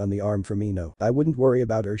pat on the arm from Ino. I wouldn't worry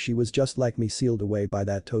about her, she was just like me, sealed away by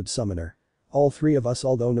that toad summoner. All three of us,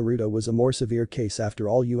 although Naruto was a more severe case after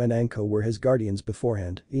all, you and Anko were his guardians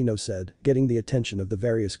beforehand, Ino said, getting the attention of the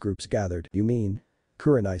various groups gathered. You mean?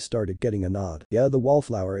 Kurenai started, getting a nod. Yeah, the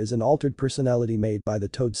wallflower is an altered personality made by the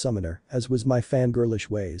toad summoner, as was my fangirlish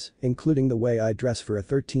ways, including the way I dress for a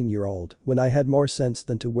 13-year-old, when I had more sense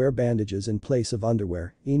than to wear bandages in place of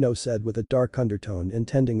underwear, Ino said with a dark undertone,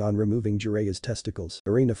 intending on removing Jiraiya's testicles.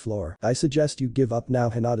 Arena floor. I suggest you give up now,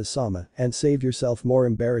 Hinata-sama, and save yourself more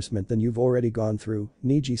embarrassment than you've already gone through,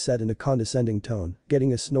 Niji said in a condescending tone,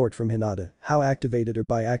 getting a snort from Hinata. How activated or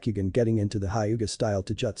by Akugan getting into the Hyuga style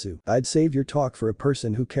Taijutsu. I'd save your talk for a person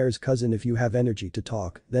who cares, cousin. If you have energy to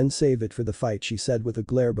talk, then save it for the fight, she said with a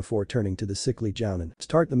glare before turning to the sickly jounin.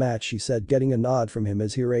 Start the match, she said, getting a nod from him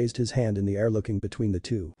as he raised his hand in the air, looking between the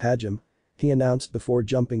two. Hajime, he announced before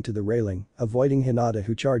jumping to the railing, avoiding Hinata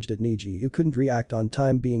who charged at Niji, who couldn't react on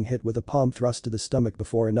time, being hit with a palm thrust to the stomach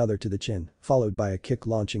before another to the chin, followed by a kick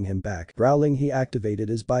launching him back. Growling, he activated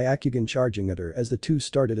his Byakugan, charging at her as the two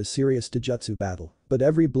started a serious taijutsu battle. But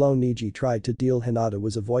every blow Niji tried to deal Hinata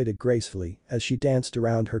was avoided gracefully as she danced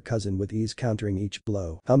around her cousin with ease, countering each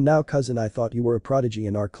blow. Now cousin, I thought you were a prodigy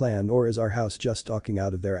in our clan, or is our house just talking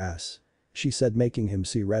out of their ass? She said, making him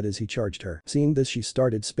see red as he charged her. Seeing this, she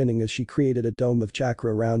started spinning as she created a dome of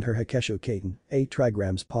chakra around her Hakesho Katen, 8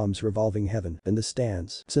 trigrams, palms revolving heaven. In the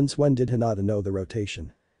stands. Since when did Hinata know the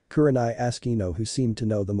rotation? Kurenai asked Ino, who seemed to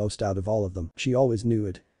know the most out of all of them. She always knew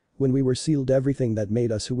it. When we were sealed, everything that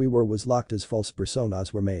made us who we were was locked as false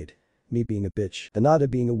personas were made. Me being a bitch,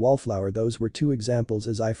 Hinata being a wallflower, those were 2 examples,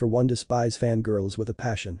 as I for one despise fangirls with a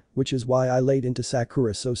passion, which is why I laid into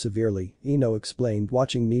Sakura so severely, Ino explained,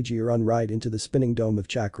 watching Niji run right into the spinning dome of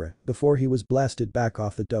chakra before he was blasted back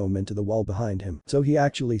off the dome into the wall behind him. So he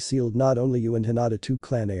actually sealed not only you and Hinata, 2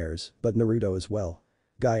 clan heirs, but Naruto as well.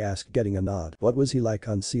 Guy asked, getting a nod. What was he like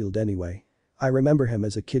unsealed anyway? I remember him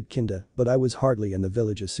as a kid kinda, but I was hardly in the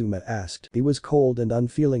village, Asuma asked. He was cold and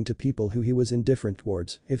unfeeling to people who he was indifferent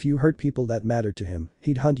towards. If you hurt people that mattered to him,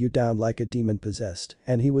 he'd hunt you down like a demon possessed,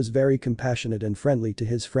 and he was very compassionate and friendly to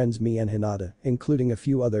his friends Mi and Hinata, including a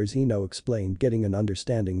few others, Ino explained, getting an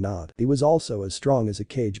understanding nod. He was also as strong as a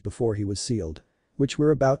cage before he was sealed. Which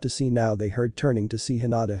we're about to see now, they heard, turning to see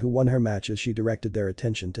Hinata, who won her match as she directed their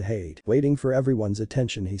attention to Hade. Waiting for everyone's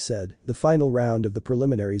attention, he said, the final round of the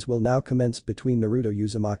preliminaries will now commence between Naruto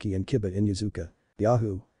Uzumaki and Kiba Inuzuka.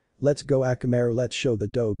 Yahoo! Let's go Akamaru, let's show the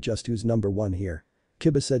dope just who's number one here.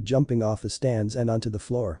 Kiba said, jumping off the stands and onto the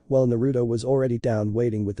floor, while Naruto was already down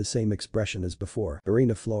waiting with the same expression as before.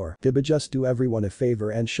 Arena floor. Kiba, just do everyone a favor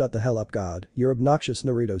and shut the hell up, God. You're obnoxious,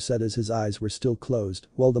 Naruto said as his eyes were still closed,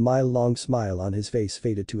 while the mile-long smile on his face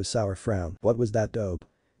faded to a sour frown. What was that dope?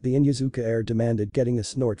 The Inuzuka heir demanded, getting a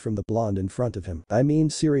snort from the blonde in front of him. I mean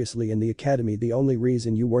seriously, in the academy the only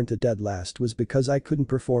reason you weren't a dead last was because I couldn't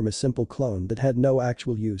perform a simple clone that had no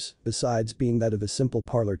actual use, besides being that of a simple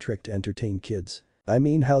parlor trick to entertain kids. I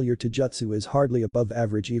mean, hell, your taijutsu is hardly above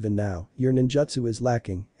average even now, your ninjutsu is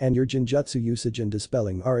lacking, and your jinjutsu usage and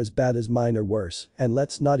dispelling are as bad as mine or worse, and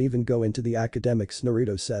let's not even go into the academics,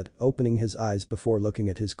 Naruto said, opening his eyes before looking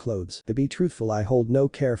at his clothes. To be truthful, I hold no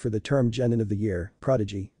care for the term genin of the year,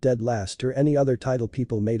 prodigy, dead last or any other title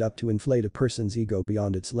people made up to inflate a person's ego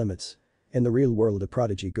beyond its limits. In the real world, a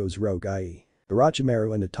prodigy goes rogue, i.e.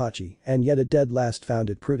 Orochimaru and Itachi, and yet a dead last found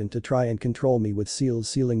it prudent to try and control me with seals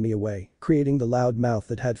sealing me away, creating the loud mouth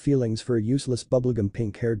that had feelings for a useless bubblegum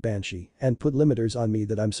pink-haired banshee, and put limiters on me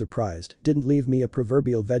that I'm surprised didn't leave me a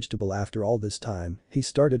proverbial vegetable after all this time. He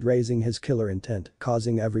started raising his killer intent,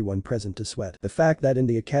 causing everyone present to sweat. The fact that in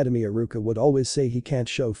the academy Iruka would always say he can't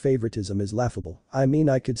show favoritism is laughable. I mean,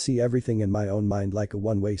 I could see everything in my own mind like a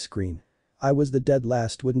one-way screen. I was the dead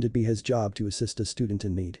last, wouldn't it be his job to assist a student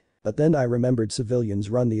in need? But then I remembered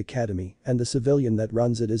civilians run the academy, and the civilian that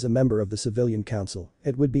runs it is a member of the civilian council.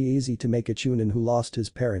 It would be easy to make a chunin who lost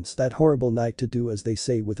his parents that horrible night to do as they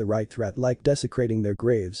say with the right threat, like desecrating their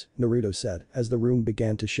graves, Naruto said, as the room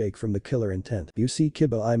began to shake from the killer intent. You see,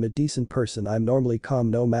 Kiba, I'm a decent person, I'm normally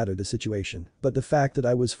calm no matter the situation, but the fact that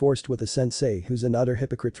I was forced with a sensei who's an utter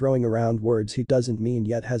hypocrite throwing around words he doesn't mean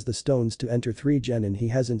yet has the stones to enter 3 genin he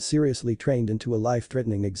hasn't seriously trained into a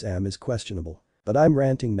life-threatening exam is questionable. But I'm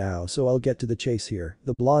ranting now, so I'll get to the chase here,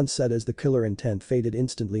 the blonde said as the killer intent faded,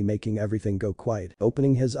 instantly making everything go quiet.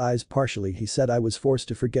 Opening his eyes partially, he said, I was forced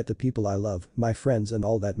to forget the people I love, my friends and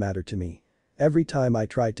all that mattered to me. Every time I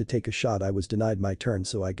tried to take a shot I was denied my turn,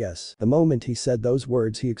 so I guess. The moment he said those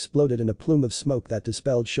words he exploded in a plume of smoke that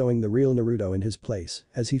dispelled, showing the real Naruto in his place,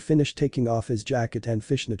 as he finished taking off his jacket and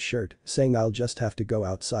fishnet shirt, saying, I'll just have to go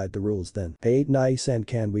outside the rules then. Hey nice, and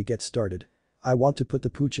can we get started? I want to put the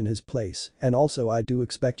pooch in his place, and also I do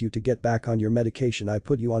expect you to get back on your medication I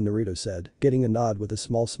put you on, Naruto said, getting a nod with a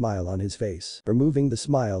small smile on his face. Removing the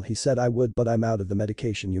smile, he said, I would, but I'm out of the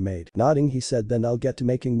medication you made. Nodding, he said, then I'll get to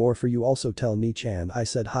making more for you, also tell Ni-chan I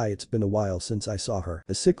said hi, it's been a while since I saw her.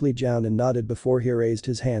 The sickly Jounin nodded before he raised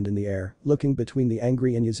his hand in the air, looking between the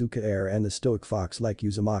angry Inuzuka heir and the stoic fox like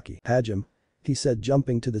Uzumaki. Hajime, he said,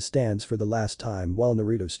 jumping to the stands for the last time while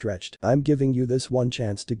Naruto stretched. I'm giving you this one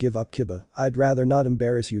chance to give up, Kiba. I'd rather not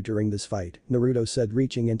embarrass you during this fight, Naruto said,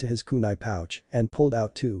 reaching into his kunai pouch and pulled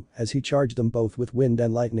out 2 as he charged them both with wind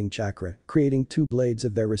and lightning chakra, creating 2 blades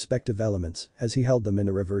of their respective elements as he held them in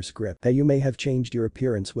a reverse grip. Hey, you may have changed your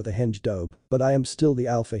appearance with a hinged dope, but I am still the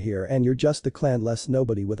alpha here and you're just the clan-less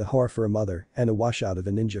nobody with a whore for a mother and a washout of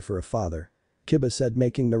a ninja for a father. Kiba said,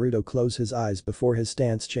 making Naruto close his eyes before his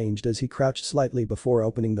stance changed as he crouched slightly before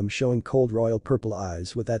opening them, showing cold royal purple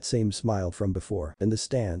eyes with that same smile from before. In the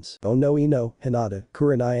stands, oh no, Ino, Hinata,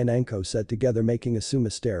 Kurenai and Anko said together, making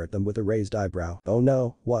Asuma stare at them with a raised eyebrow. Oh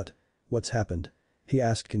no, what? What's happened? He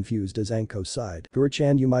asked, confused, as Anko sighed.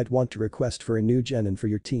 Kuro-chan, you might want to request for a new genin for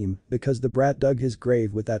your team because the brat dug his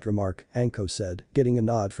grave with that remark, Anko said, getting a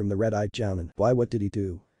nod from the red-eyed Jounin. Why, what did he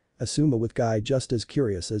do? Asuma with Guy just as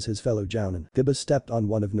curious as his fellow Jounin. Kiba stepped on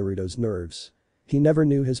one of Naruto's nerves. He never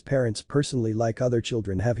knew his parents personally like other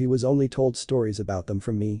children have, he was only told stories about them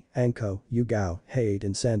from me, Anko, Yugao, Hade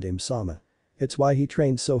and Sandaime-sama. It's why he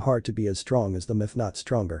trained so hard to be as strong as them if not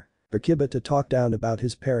stronger. For Kiba to talk down about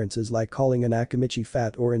his parents is like calling an Akamichi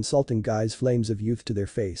fat or insulting Guy's flames of youth to their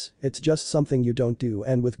face. It's just something you don't do,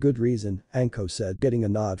 and with good reason, Anko said, getting a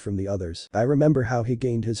nod from the others. I remember how he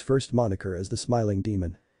gained his first moniker as the Smiling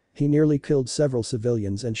Demon. He nearly killed several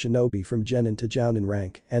civilians and shinobi from genin to jounin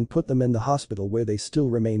rank and put them in the hospital where they still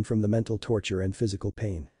remain from the mental torture and physical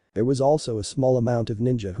pain. There was also a small amount of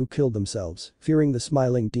ninja who killed themselves, fearing the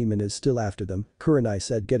smiling demon is still after them, Kurenai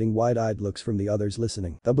said, getting wide-eyed looks from the others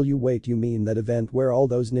listening. Wait, you mean that event where all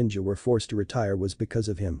those ninja were forced to retire was because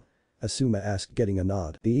of him? Asuma asked, getting a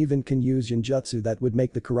nod. They even can use genjutsu that would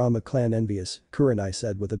make the Kurama clan envious, Kurenai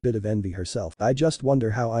said with a bit of envy herself. I just wonder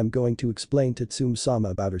how I'm going to explain to Tsume-sama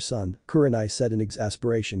about her son, Kurenai said in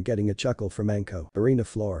exasperation, getting a chuckle from Anko. Arena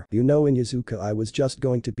floor. You know, in Yazuka I was just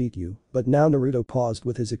going to beat you, but now. Naruto paused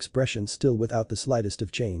with his expression still without the slightest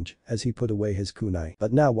of change as he put away his kunai.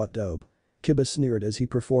 But now what, dope? Kiba sneered as he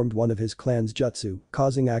performed one of his clan's jutsu,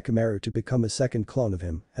 causing Akamaru to become a second clone of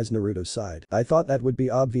him, as Naruto sighed. I thought that would be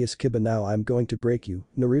obvious, Kiba. Now I'm going to break you,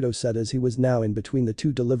 Naruto said as he was now in between the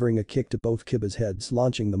two, delivering a kick to both Kiba's heads,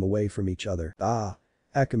 launching them away from each other. Ah!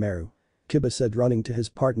 Akamaru. Kiba said, running to his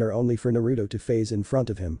partner, only for Naruto to phase in front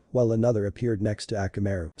of him, while another appeared next to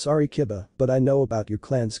Akamaru. Sorry Kiba, but I know about your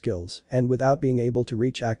clan skills, and without being able to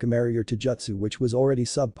reach Akamaru, your taijutsu, which was already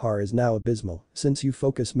subpar, is now abysmal, since you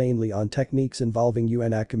focus mainly on techniques involving you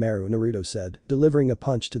and Akamaru, Naruto said, delivering a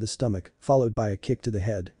punch to the stomach, followed by a kick to the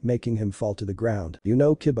head, making him fall to the ground. You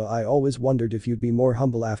know Kiba, I always wondered if you'd be more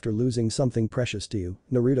humble after losing something precious to you,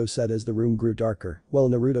 Naruto said as the room grew darker, while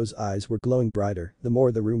Naruto's eyes were glowing brighter, the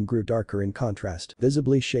more the room grew darker. In contrast,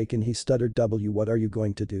 visibly shaken, he stuttered, what are you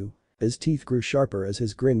going to do? His teeth grew sharper as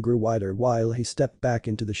his grin grew wider while he stepped back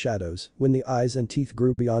into the shadows when the eyes and teeth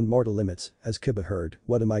grew beyond mortal limits as Kiba heard,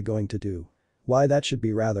 what am I going to do? Why, that should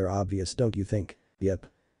be rather obvious, don't you think? Yep.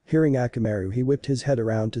 Hearing Akamaru, he whipped his head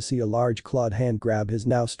around to see a large clawed hand grab his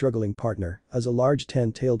now struggling partner as a large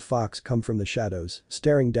 10-tailed fox come from the shadows,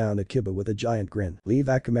 staring down at Kiba with a giant grin. Leave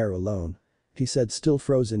Akamaru alone, he said, still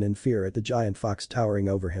frozen in fear at the giant fox towering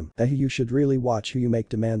over him. You should really watch who you make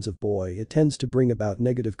demands of, boy, it tends to bring about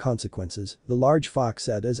negative consequences, the large fox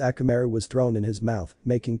said as Akamaru was thrown in his mouth,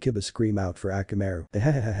 making Kiba scream out for Akamaru.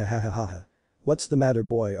 What's the matter,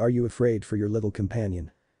 boy, are you afraid for your little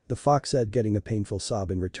companion? The fox said, getting a painful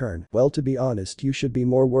sob in return. Well, to be honest, you should be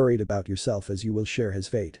more worried about yourself as you will share his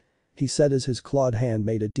fate, he said as his clawed hand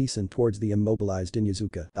made a descent towards the immobilized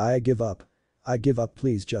Inyazuka. I give up,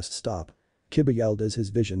 please just stop, Kiba yelled as his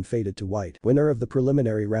vision faded to white. Winner of the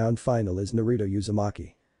preliminary round final is Naruto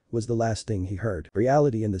Uzumaki, was the last thing he heard.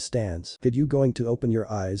 Reality in the stands. Did you going to open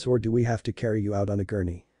your eyes, or do we have to carry you out on a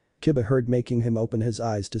gurney? Kiba heard, making him open his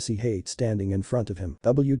eyes to see Hate standing in front of him.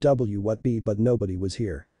 What be, but nobody was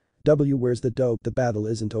here. Where's the dope? The battle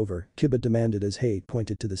isn't over, Kiba demanded as Hate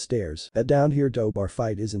pointed to the stairs. Down here, dope, our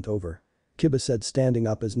fight isn't over, Kiba said, standing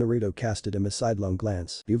up as Naruto casted him a sidelong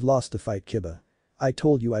glance. You've lost the fight, Kiba. I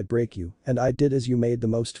told you I'd break you, and I did, as you made the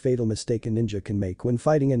most fatal mistake a ninja can make when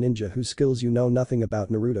fighting a ninja whose skills you know nothing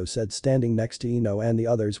about, Naruto said, standing next to Ino and the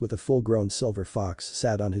others with a full-grown silver fox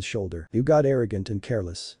sat on his shoulder. You got arrogant and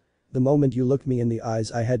careless. The moment you looked me in the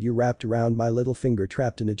eyes, I had you wrapped around my little finger,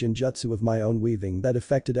 trapped in a genjutsu of my own weaving that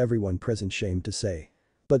affected everyone present, shame to say.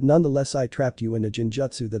 But nonetheless I trapped you in a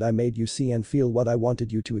genjutsu that I made you see and feel what I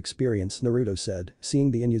wanted you to experience, Naruto said,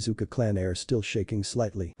 seeing the Inyazuka clan heir still shaking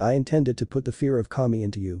slightly. I intended to put the fear of Kami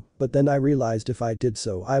into you, but then I realized if I did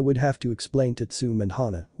so I would have to explain to Tsume and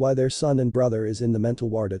Hana why their son and brother is in the mental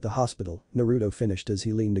ward at the hospital, Naruto finished as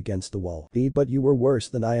he leaned against the wall. But you were worse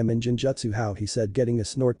than I am in genjutsu. How? He said, getting a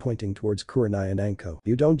snort, pointing towards Kurenai and Anko.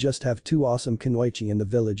 You don't just have two awesome kunoichi in the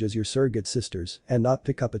village as your surrogate sisters and not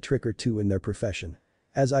pick up a trick or two in their profession.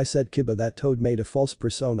 As I said, Kiba, that toad made a false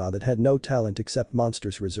persona that had no talent except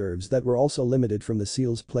monstrous reserves that were also limited from the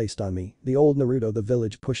seals placed on me. The old Naruto the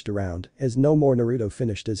village pushed around as no more, Naruto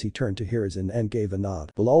finished as he turned to Hiruzen and gave a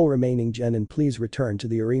nod. Will all remaining genin please return to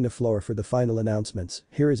the arena floor for the final announcements,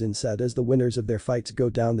 Hiruzen said as the winners of their fights go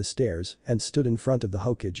down the stairs and stood in front of the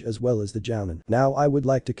Hokage as well as the Jounin. Now I would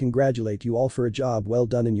like to congratulate you all for a job well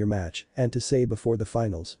done in your match and to say before the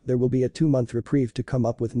finals there will be a 2-month reprieve to come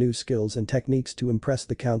up with new skills and techniques to impress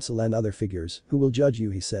the council and other figures who will judge you,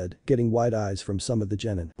 he said, getting wide eyes from some of the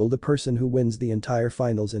genin. Will the person who wins the entire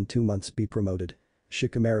finals in 2 months be promoted?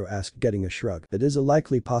 Shikamaru asked, getting a shrug. It is a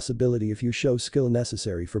likely possibility if you show skill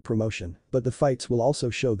necessary for promotion, but the fights will also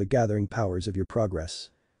show the gathering powers of your progress.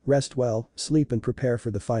 Rest well, sleep and prepare for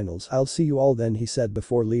the finals. I'll see you all then, he said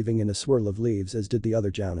before leaving in a swirl of leaves, as did the other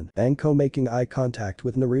Jounin. Anko making eye contact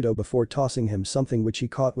with Naruto before tossing him something which he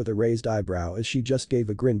caught with a raised eyebrow as she just gave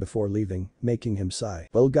a grin before leaving, making him sigh.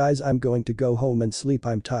 Well guys, I'm going to go home and sleep,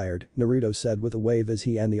 I'm tired, Naruto said with a wave as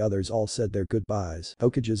he and the others all said their goodbyes.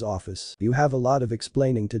 Hokage's office. You have a lot of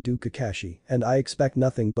explaining to do, Kakashi, and I expect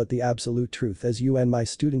nothing but the absolute truth, as you and my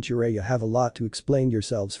student Jiraiya have a lot to explain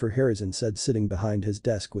yourselves for, Hiruzen said, sitting behind his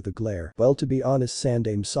desk with a glare. Well, to be honest,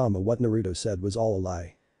 Sandaime-sama, what Naruto said was all a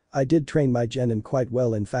lie. I did train my genin quite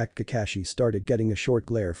well. In fact, Kakashi started getting a short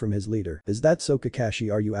glare from his leader. Is that so,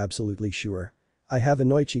 Kakashi? Are you absolutely sure? I have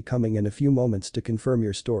Inoichi coming in a few moments to confirm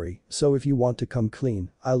your story, so if you want to come clean,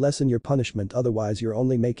 I'll lessen your punishment, otherwise you're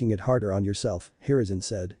only making it harder on yourself, Hiruzen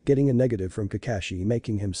said, getting a negative from Kakashi,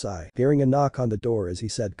 making him sigh. Hearing a knock on the door as he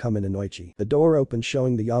said, "Come in, Inoichi." The door opened,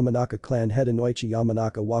 showing the Yamanaka clan head Inoichi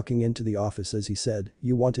Yamanaka walking into the office as he said,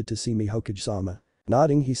 "You wanted to see me, Hokage-sama?"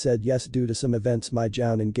 Nodding, he said, "Yes, due to some events my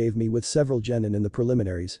jounin gave me with several genin in the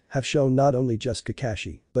preliminaries have shown not only just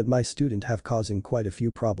Kakashi, but my student have causing quite a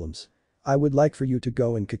few problems. I would like for you to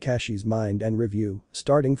go in Kakashi's mind and review,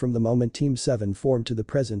 starting from the moment Team 7 formed to the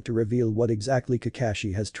present, to reveal what exactly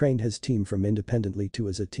Kakashi has trained his team from independently to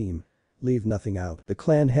as a team. Leave nothing out." The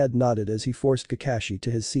clan head nodded as he forced Kakashi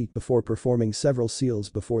to his seat before performing several seals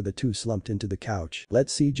before the two slumped into the couch.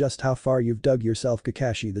 "Let's see just how far you've dug yourself,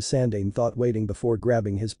 Kakashi," the Sandaime thought, waiting before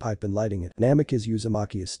grabbing his pipe and lighting it. Namikaze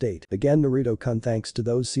Uzumaki Estate. "Again, Naruto-kun, thanks to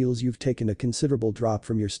those seals you've taken a considerable drop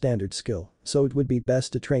from your standard skill. So it would be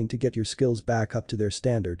best to train to get your skills back up to their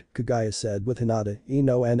standard," Kagaya said, with Hinata,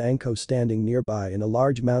 Ino and Anko standing nearby in a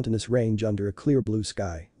large mountainous range under a clear blue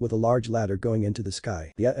sky, with a large ladder going into the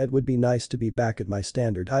sky. "Yeah, it would be nice to be back at my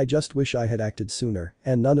standard. I just wish I had acted sooner,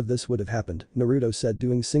 and none of this would have happened," Naruto said,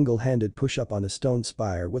 doing single-handed push-up on a stone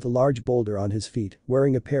spire with a large boulder on his feet,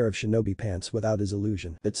 wearing a pair of shinobi pants without his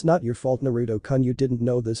illusion. "It's not your fault, Naruto-kun, you didn't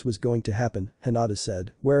know this was going to happen," Hinata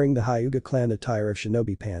said, wearing the Hyuga clan attire of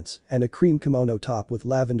shinobi pants and a cream kimono top with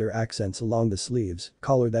lavender accents along the sleeves,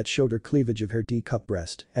 collar that showed her cleavage of her D-cup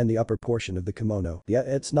breast, and the upper portion of the kimono. "Yeah,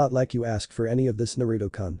 it's not like you asked for any of this,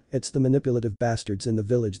 Naruto-kun. It's the manipulative bastards in the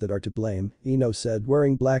village that are to blame," Ino said,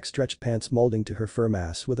 wearing black stretch pants molding to her firm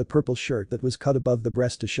ass with a purple shirt that was cut above the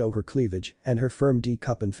breast to show her cleavage, and her firm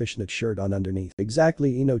D-cup and fishnet shirt on underneath.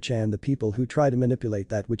 "Exactly, Ino-chan, the people who try to manipulate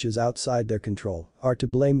that which is outside their control are to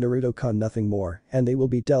blame, Naruto-kun, nothing more, and they will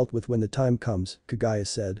be dealt with when the time comes," Kagaya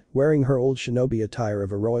said, wearing her old shinobi attire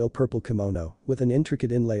of a royal purple kimono, with an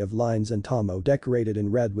intricate inlay of lines and tomo decorated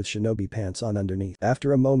in red with shinobi pants on underneath.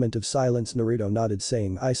 After a moment of silence, Naruto nodded,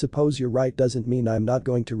 saying, "I suppose you're right, doesn't mean I'm not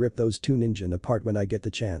going to rip those two ninja apart when I get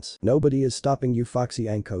the chance." "Nobody is stopping you, Foxy,"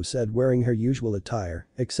 Anko said, wearing her usual attire,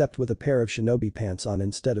 except with a pair of shinobi pants on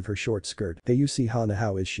instead of her short skirt. "Hey, you see Hana,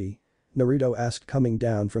 how is she?" Naruto asked, coming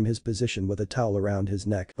down from his position with a towel around his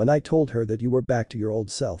neck. "When I told her that you were back to your old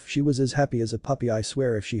self, she was as happy as a puppy. I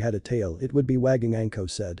swear if she had a tail it would be wagging," Anko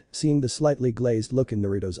said, seeing the slightly glazed look in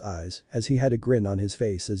Naruto's eyes, as he had a grin on his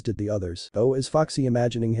face, as did the others. "Oh, is Foxy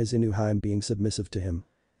imagining his Inuheim being submissive to him?"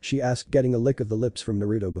 she asked, getting a lick of the lips from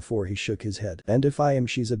Naruto before he shook his head. "And if I am,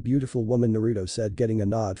 she's a beautiful woman," Naruto said, getting a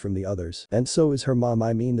nod from the others. "And so is her mom.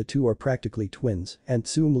 I mean, the two are practically twins, and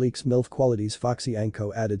Tsume leaks MILF qualities, Foxy,"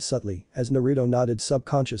 Anko added subtly, as Naruto nodded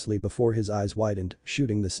subconsciously before his eyes widened,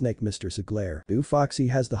 shooting the snake mistress a glare. "Ooh, Foxy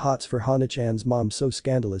has the hots for Hana-chan's mom, so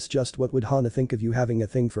scandalous. Just what would Hana think of you having a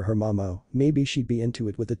thing for her mom? Oh, maybe she'd be into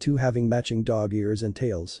it with the two having matching dog ears and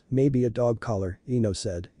tails, maybe a dog collar," Ino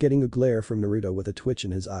said, getting a glare from Naruto with a twitch in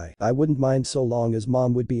his eye. "I wouldn't mind so long as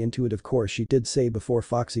mom would be into it, of course," she did say before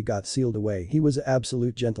Foxy got sealed away. "He was an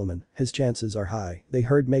absolute gentleman, his chances are high," they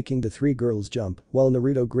heard, making the three girls jump, while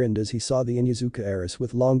Naruto grinned as he saw the Inuzuka heiress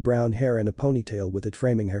with long brown hair and a ponytail with it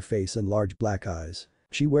framing her face and large black eyes.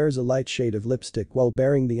 She wears a light shade of lipstick while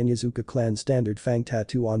bearing the Inuzuka clan standard fang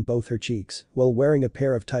tattoo on both her cheeks, while wearing a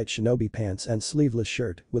pair of tight shinobi pants and sleeveless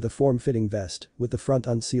shirt with a form-fitting vest, with the front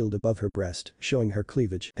unsealed above her breast, showing her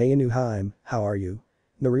cleavage. "Hey Inuheim, how are you?"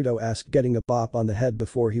 Naruto asked, getting a bop on the head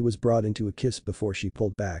before he was brought into a kiss before she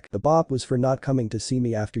pulled back. "The bop was for not coming to see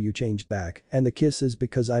me after you changed back, and the kiss is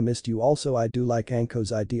because I missed you. Also, I do like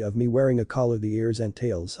Anko's idea of me wearing a collar, the ears and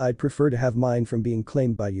tails. I'd prefer to have mine from being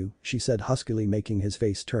claimed by you," she said huskily, making his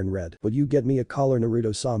face turn red. "Would you get me a collar,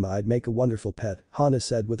 Naruto-sama? I'd make a wonderful pet," Hana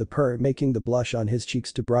said with a purr, making the blush on his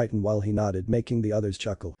cheeks to brighten while he nodded, making the others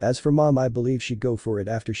chuckle. "As for mom, I believe she'd go for it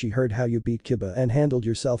after she heard how you beat Kiba and handled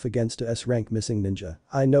yourself against a S-rank missing ninja.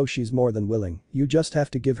 I know she's more than willing. You just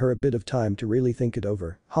have to give her a bit of time to really think it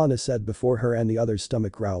over," Hana said before her and the others'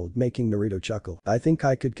 stomach growled, making Naruto chuckle. "I think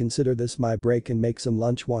I could consider this my break and make some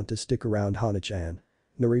lunch. Want to stick around, Hana-chan?"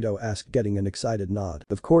 Naruto asked, getting an excited nod.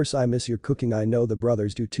 "Of course, I miss your cooking. I know the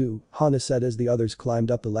brothers do too," Hana said as the others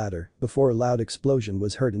climbed up the ladder, before a loud explosion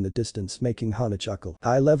was heard in the distance, making Hana chuckle.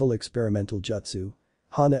 "High-level experimental jutsu.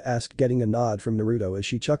 Hana asked, getting a nod from Naruto as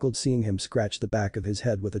she chuckled, seeing him scratch the back of his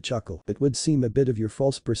head with a chuckle. It would seem a bit of your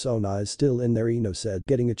false persona is still in there, Ino said,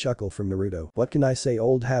 getting a chuckle from Naruto. What can I say,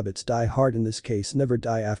 old habits die hard, in this case never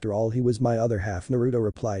die, after all he was my other half, Naruto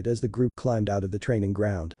replied as the group climbed out of the training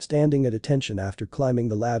ground. Standing at attention after climbing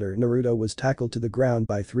the ladder, Naruto was tackled to the ground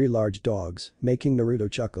by 3 large dogs, making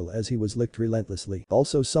Naruto chuckle as he was licked relentlessly.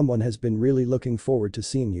 Also, someone has been really looking forward to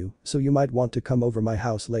seeing you, so you might want to come over my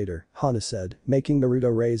house later, Hana said, making Naruto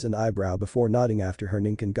raise an eyebrow before nodding after her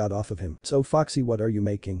Ninken got off of him. So Foxy, what are you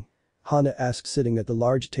making? Hana asked, sitting at the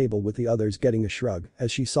large table with the others, getting a shrug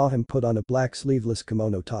as she saw him put on a black sleeveless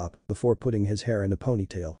kimono top before putting his hair in a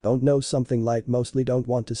ponytail. Don't know, something light, mostly don't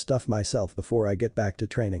want to stuff myself before I get back to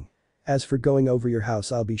training. As for going over your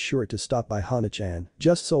house, I'll be sure to stop by, Hana-chan,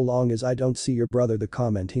 just so long as I don't see your brother. The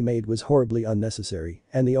comment he made was horribly unnecessary,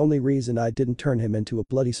 and the only reason I didn't turn him into a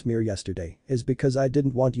bloody smear yesterday is because I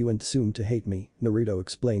didn't want you and Tsume to hate me, Naruto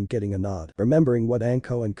explained, getting a nod, remembering what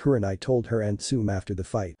Anko and Kurenai told her and Tsume after the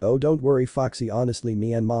fight. Oh, don't worry Foxy, honestly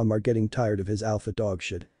me and mom are getting tired of his alpha dog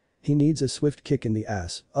shit. He needs a swift kick in the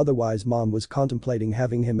ass, otherwise mom was contemplating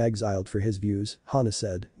having him exiled for his views, Hana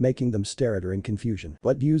said, making them stare at her in confusion.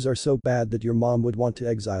 What views are so bad that your mom would want to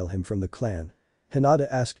exile him from the clan? Hinata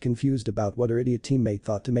asked, confused about what her idiot teammate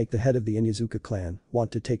thought to make the head of the Inuzuka clan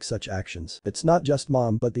want to take such actions. It's not just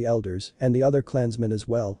mom but the elders and the other clansmen as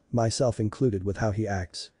well, myself included, with how he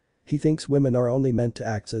acts. He thinks women are only meant to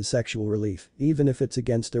act as sexual relief, even if it's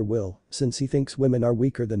against their will, since he thinks women are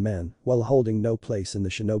weaker than men, while holding no place in the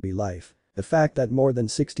shinobi life. The fact that more than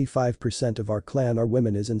 65% of our clan are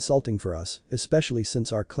women is insulting for us, especially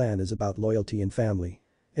since our clan is about loyalty and family.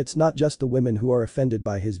 It's not just the women who are offended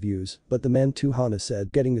by his views, but the men too, Hana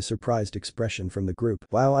said, getting a surprised expression from the group.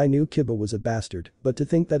 Wow, I knew Kiba was a bastard, but to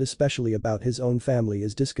think that especially about his own family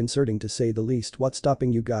is disconcerting to say the least. What's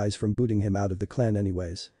stopping you guys from booting him out of the clan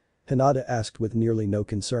anyways? Hinata asked with nearly no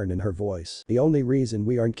concern in her voice. The only reason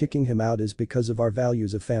we aren't kicking him out is because of our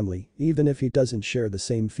values of family, even if he doesn't share the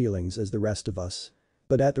same feelings as the rest of us.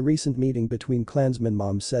 But at the recent meeting between clansmen,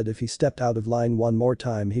 mom said if he stepped out of line one more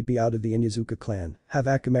time he'd be out of the Inuzuka clan, have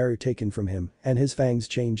Akamaru taken from him, and his fangs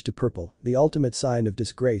changed to purple, the ultimate sign of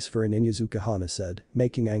disgrace for an Inuzuka, Hana said,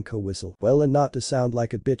 making Anko whistle. Well, and not to sound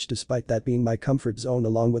like a bitch despite that being my comfort zone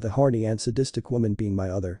along with a horny and sadistic woman being my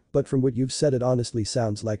other, but from what you've said it honestly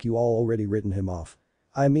sounds like you all already written him off.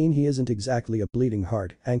 I mean, he isn't exactly a bleeding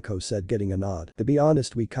heart, Anko said, getting a nod. To be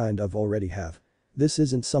honest, we kind of already have. This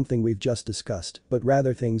isn't something we've just discussed, but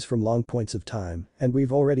rather things from long points of time, and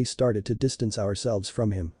we've already started to distance ourselves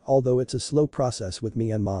from him, although it's a slow process with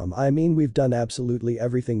me and mom. I mean, we've done absolutely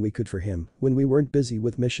everything we could for him when we weren't busy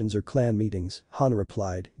with missions or clan meetings, Hana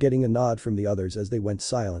replied, getting a nod from the others as they went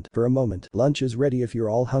silent for a moment. Lunch is ready if you're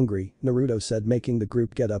all hungry, Naruto said, making the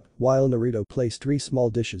group get up, while Naruto placed 3 small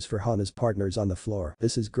dishes for Hana's partners on the floor.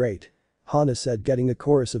 This is great, Hana said, getting a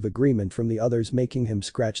chorus of agreement from the others, making him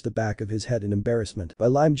scratch the back of his head in embarrassment.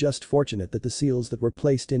 Well, I'm just fortunate that the seals that were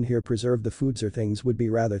placed in here preserve the foods, or things would be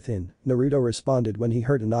rather thin, Naruto responded when he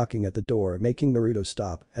heard a knocking at the door, making Naruto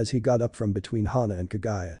stop as he got up from between Hana and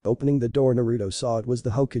Kagaya. Opening the door, Naruto saw it was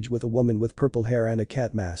the Hokage with a woman with purple hair and a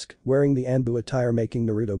cat mask, wearing the Anbu attire, making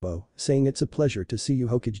Naruto bow, saying, it's a pleasure to see you,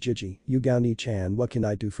 Hokage Jiji, Yugao-ni-chan. What can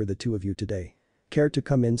I do for the two of you today? Care to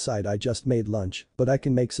come inside? I just made lunch, but I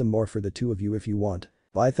can make some more for the two of you if you want.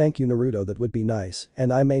 Why, thank you, Naruto, that would be nice,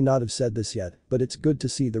 and I may not have said this yet, but it's good to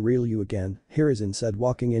see the real you again, Hiruzen said,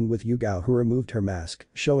 walking in with Yugao, who removed her mask,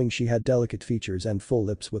 showing she had delicate features and full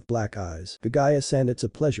lips with black eyes. Kagaya-san, it's a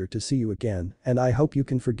pleasure to see you again, and I hope you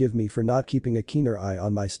can forgive me for not keeping a keener eye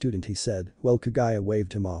on my student, he said, while Kagaya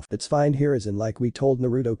waved him off. It's fine, Hiruzen, like we told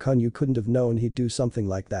Naruto-kun, you couldn't have known he'd do something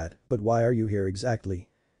like that, but why are you here exactly?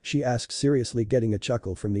 She asked seriously, getting a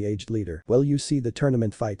chuckle from the aged leader. Well, you see, the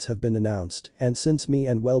tournament fights have been announced, and since me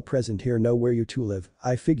and well present here know where you two live,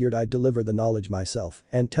 I figured I'd deliver the knowledge myself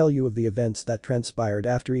and tell you of the events that transpired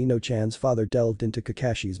after Ino-chan's father delved into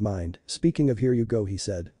Kakashi's mind. Speaking of, here you go, he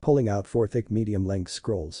said, pulling out 4 thick medium-length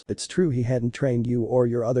scrolls. It's true he hadn't trained you or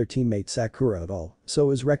your other teammate Sakura at all, so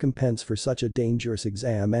as recompense for such a dangerous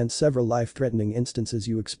exam and several life-threatening instances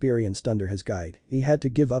you experienced under his guide, he had to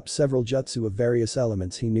give up several jutsu of various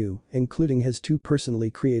elements he knew, including his 2 personally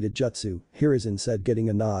created jutsu, Hiruzen said, getting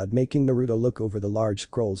a nod, making Naruto look over the large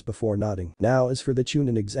scrolls before nodding. Now, as for the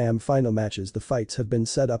chunin exam final matches, the fights have been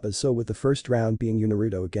set up as so, with the first round being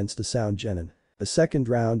Naruto against the Sound Genin. The second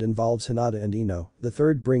round involves Hinata and Ino, the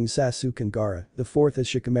third brings Sasuke and Gaara, the fourth is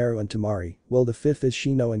Shikamaru and Temari, while the fifth is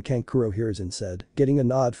Shino and Kankuro, Hiruzen said, getting a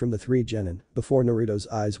nod from the 3 genin, before Naruto's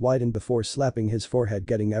eyes widened before slapping his forehead,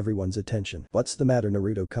 getting everyone's attention. What's the matter,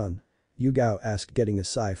 Naruto-kun? Yugao asked, getting a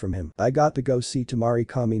sigh from him. I got to go see Tamari.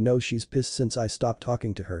 Kami knows she's pissed since I stopped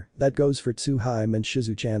talking to her. That goes for Tsuhaime and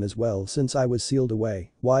Shizu-chan as well since I was sealed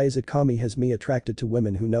away. Why is it Kami has me attracted to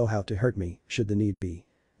women who know how to hurt me, should the need be?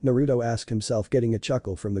 Naruto asked himself, getting a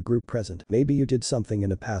chuckle from the group present. Maybe you did something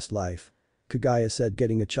in a past life. Kagaya said,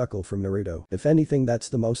 getting a chuckle from Naruto. If anything, that's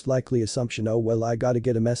the most likely assumption. Oh well, I gotta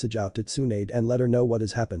get a message out to Tsunade and let her know what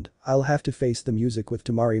has happened. I'll have to face the music with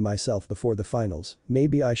Tamari myself before the finals.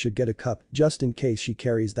 Maybe I should get a cup just in case she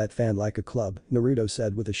carries that fan like a club, Naruto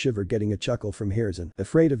said with a shiver, getting a chuckle from Hiruzen.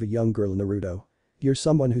 Afraid of a young girl, Naruto? You're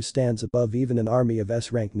someone who stands above even an army of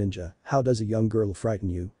S-rank ninja. How does a young girl frighten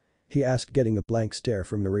you? He asked, getting a blank stare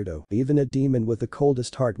from Naruto. Even a demon with the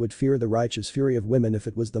coldest heart would fear the righteous fury of women if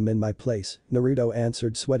it was them in my place, Naruto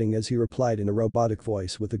answered, sweating as he replied in a robotic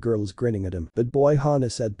voice with the girls grinning at him. But boy, Hana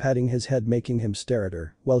said, patting his head, making him stare at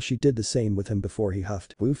her, while she did the same with him before he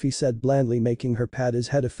huffed. Woof, he said blandly, making her pat his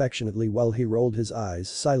head affectionately while he rolled his eyes,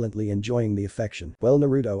 silently enjoying the affection. Well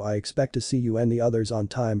Naruto, I expect to see you and the others on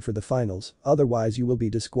time for the finals, otherwise you will be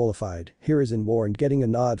disqualified, Hiruzen warned, getting a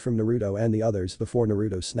nod from Naruto and the others before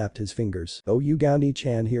Naruto snapped his fingers. Oh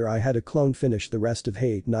Yugao-chan, here I had a clone finish the rest of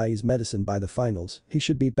Hyotonuzumaki medicine by the finals. He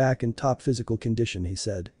should be back in top physical condition, he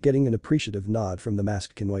said, getting an appreciative nod from the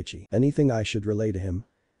masked Kunoichi. Anything I should relay to him?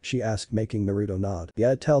 She asked, making Naruto nod.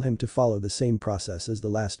 Yeah, tell him to follow the same process as the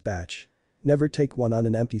last batch. Never take one on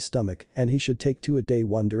an empty stomach, and he should take 2 a day,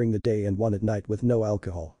 1 during the day and 1 at night with no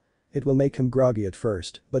alcohol. It will make him groggy at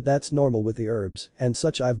first, but that's normal with the herbs and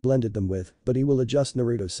such I've blended them with, but he will adjust,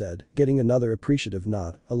 Naruto said, getting another appreciative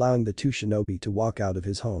nod, allowing the 2 shinobi to walk out of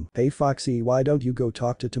his home. Hey Foxy, why don't you go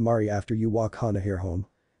talk to Tamari after you walk Hana here home?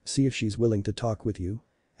 See if she's willing to talk with you.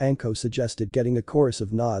 Anko suggested, getting a chorus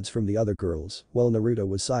of nods from the other girls, while Naruto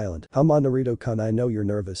was silent. Come on Naruto-kun, I know you're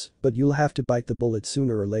nervous, but you'll have to bite the bullet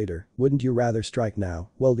sooner or later. Wouldn't you rather strike now,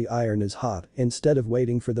 while the iron is hot, instead of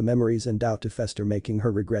waiting for the memories and doubt to fester, making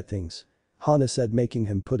her regret things? Hana said, making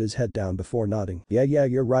him put his head down before nodding. Yeah,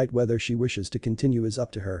 you're right, whether she wishes to continue is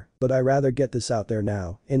up to her, but I rather get this out there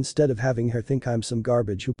now, instead of having her think I'm some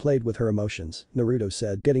garbage who played with her emotions, Naruto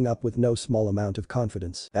said, getting up with no small amount of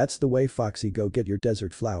confidence. That's the way, Foxy, go get your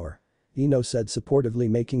desert flower. Ino said supportively,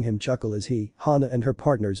 making him chuckle as he, Hana and her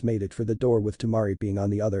partners made it for the door with Tamari being on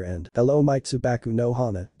the other end. Hello Mitsubaku no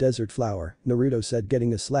Hana, desert flower, Naruto said,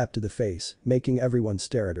 getting a slap to the face, making everyone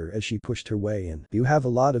stare at her as she pushed her way in. You have a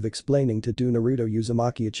lot of explaining to do, Naruto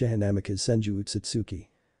Uzumaki Ichihanamika's Senju Utsutsuki.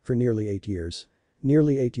 For nearly 8 years.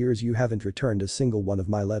 Nearly 8 years you haven't returned a single one of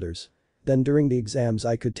my letters. Then during the exams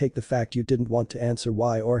I could take the fact you didn't want to answer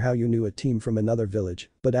why or how you knew a team from another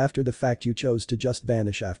village, but after the fact you chose to just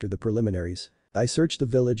vanish after the preliminaries. I searched the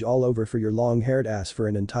village all over for your long-haired ass for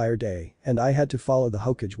an entire day, and I had to follow the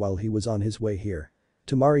Hokage while he was on his way here.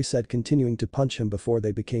 Tamari said, continuing to punch him before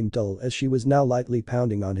they became dull, as she was now lightly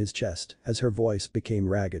pounding on his chest as her voice became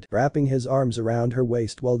ragged. Wrapping his arms around her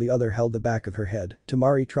waist while the other held the back of her head,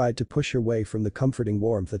 Tamari tried to push her away from the comforting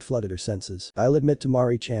warmth that flooded her senses. I'll admit,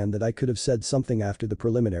 Tamari-chan, that I could have said something after the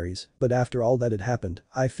preliminaries, but after all that had happened,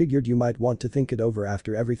 I figured you might want to think it over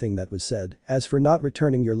after everything that was said. As for not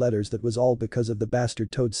returning your letters, that was all because of the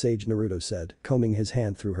bastard Toad Sage, Naruto said, combing his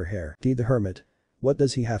hand through her hair. D the hermit. What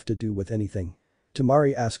does he have to do with anything?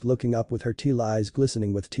 Tamari asked, looking up with her teal eyes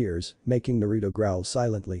glistening with tears, making Naruto growl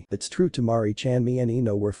silently. It's true, Tamari-chan, me and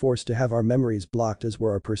Ino were forced to have our memories blocked, as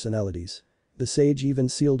were our personalities. The sage even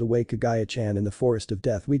sealed away Kagaya-chan in the forest of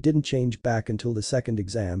death. We didn't change back until the second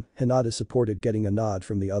exam, Hinata supported, getting a nod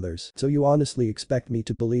from the others. So you honestly expect me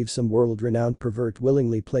to believe some world-renowned pervert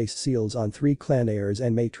willingly placed seals on 3 clan heirs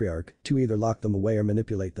and matriarch to either lock them away or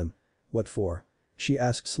manipulate them? What for? She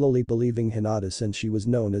asked, slowly believing Hinata since she was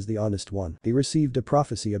known as the honest one. He received a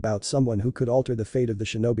prophecy about someone who could alter the fate of the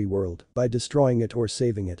shinobi world by destroying it or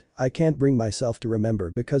saving it. I can't bring myself to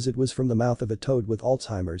remember because it was from the mouth of a toad with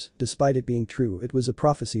Alzheimer's. Despite it being true, it was a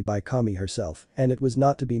prophecy by Kami herself, and it was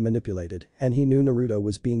not to be manipulated, and he knew Naruto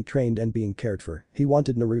was being trained and being cared for. He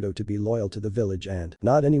wanted Naruto to be loyal to the village and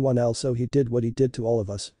not anyone else, so he did what he did to all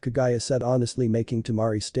of us, Kagaya said honestly, making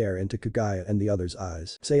Tamari stare into Kagaya and the others'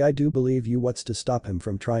 eyes. Say I do believe you. What's to stop him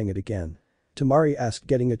from trying it again? Tamari asked,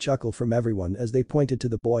 getting a chuckle from everyone as they pointed to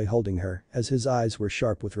the boy holding her, as his eyes were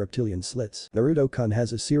sharp with reptilian slits. Naruto-kun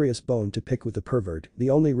has a serious bone to pick with the pervert. The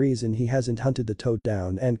only reason he hasn't hunted the toad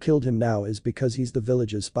down and killed him now is because he's the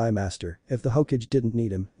village's spy master. If the Hokage didn't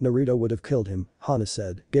need him, Naruto would have killed him, Hana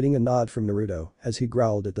said, getting a nod from Naruto as he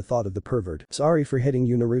growled at the thought of the pervert. Sorry for hitting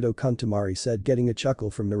you, Naruto-kun, Tamari said, getting a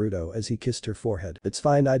chuckle from Naruto as he kissed her forehead. It's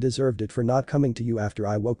fine, I deserved it for not coming to you after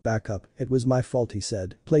I woke back up. It was my fault, he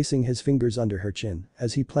said, placing his fingers under her chin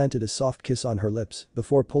as he planted a soft kiss on her lips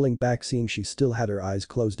before pulling back seeing she still had her eyes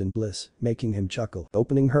closed in bliss, making him chuckle.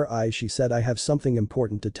 Opening her eyes she said I have something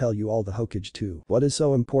important to tell you all the Hokage too. What is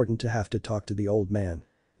so important to have to talk to the old man?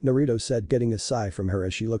 Naruto said getting a sigh from her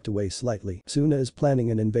as she looked away slightly. Suna is planning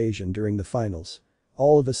an invasion during the finals.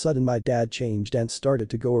 All of a sudden my dad changed and started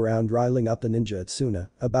to go around riling up the ninja at Suna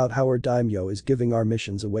about how our daimyo is giving our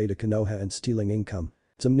missions away to Konoha and stealing income.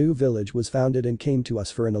 Some new village was founded and came to us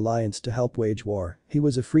for an alliance to help wage war. He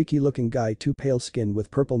was a freaky looking guy, too pale skin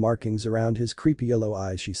with purple markings around his creepy yellow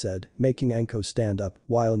eyes she said, making Anko stand up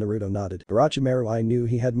while Naruto nodded. Orochimaru, I knew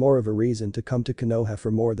he had more of a reason to come to Konoha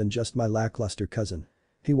for more than just my lackluster cousin.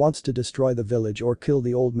 He wants to destroy the village or kill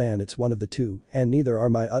the old man, it's one of the two, and neither are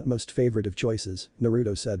my utmost favorite of choices,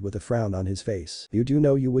 Naruto said with a frown on his face. You do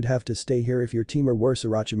know you would have to stay here if your team or worse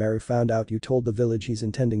Orochimaru found out you told the village he's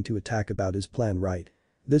intending to attack about his plan, right?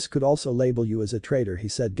 This could also label you as a traitor, he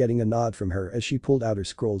said getting a nod from her as she pulled out her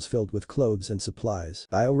scrolls filled with clothes and supplies.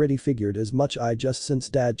 I already figured as much, just since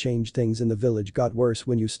dad changed things in the village got worse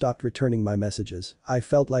when you stopped returning my messages. I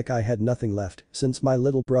felt like I had nothing left since my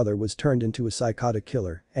little brother was turned into a psychotic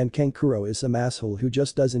killer and Kankuro is some asshole who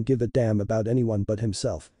just doesn't give a damn about anyone but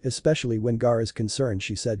himself, especially when Gaara is concerned,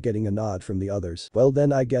 she said getting a nod from the others. Well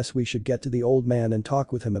then I guess we should get to the old man and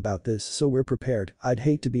talk with him about this so we're prepared. I'd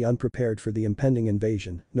hate to be unprepared for the impending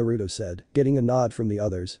invasion, Naruto said, getting a nod from the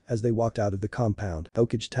others as they walked out of the compound.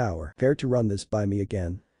 Hokage Tower. Care to run this by me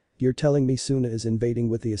again? You're telling me Suna is invading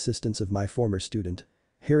with the assistance of my former student?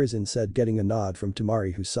 Hiruzen said getting a nod from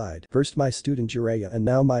Temari who sighed. First my student Jiraiya and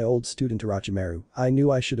now my old student Orochimaru. I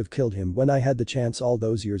knew I should have killed him when I had the chance all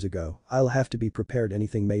those years ago. I'll have to be prepared,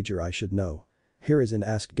 anything major I should know? Hiruzen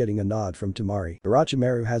asked getting a nod from Temari.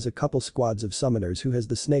 Orochimaru has a couple squads of summoners who has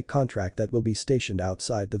the snake contract that will be stationed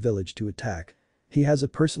outside the village to attack. He has a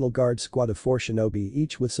personal guard squad of 4 shinobi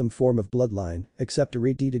each with some form of bloodline, except a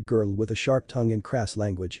red-headed girl with a sharp tongue and crass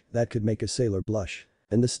language that could make a sailor blush.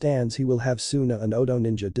 In the stands he will have Suna and Odo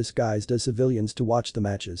ninja disguised as civilians to watch the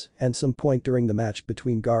matches, and some point during the match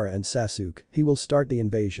between Gaara and Sasuke, he will start the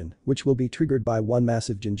invasion, which will be triggered by one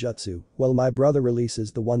massive genjutsu, while my brother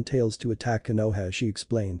releases the one tails to attack Konoha, she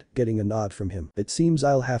explained, getting a nod from him. It seems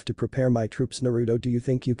I'll have to prepare my troops. Naruto, do you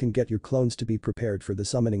think you can get your clones to be prepared for the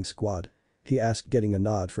summoning squad? He asked getting a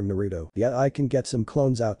nod from Naruto. Yeah, I can get some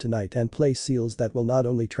clones out tonight and place seals that will not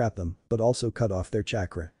only trap them, but also cut off their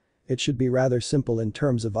chakra. It should be rather simple in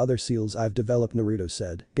terms of other seals I've developed, Naruto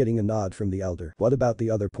said, getting a nod from the elder. What about the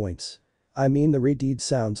other points? I mean the Redeed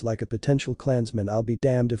sounds like a potential clansman. I'll be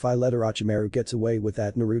damned if I let Orochimaru gets away with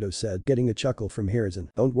that, Naruto said, getting a chuckle from Hiruzen.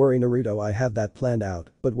 Don't worry Naruto, I have that planned out,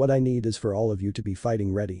 but what I need is for all of you to be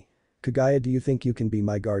fighting ready. Kagaya, do you think you can be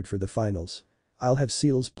my guard for the finals? I'll have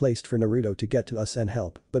seals placed for Naruto to get to us and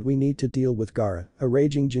help, but we need to deal with Gaara. A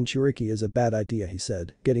raging Jinchuriki is a bad idea, he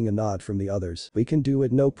said, getting a nod from the others. We can do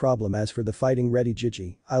it, no problem. As for the fighting ready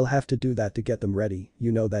Jiji, I'll have to do that to get them ready,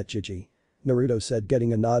 you know that Jiji? Naruto said,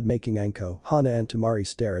 getting a nod, making Anko, Hana and Temari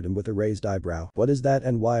stare at him with a raised eyebrow. What is that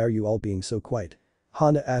and why are you all being so quiet?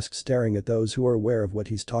 Hana asked, staring at those who are aware of what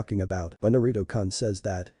he's talking about. When Naruto-kun says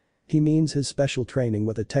that, he means his special training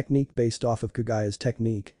with a technique based off of Kagaya's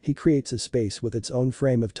technique. He creates a space with its own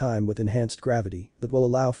frame of time with enhanced gravity that will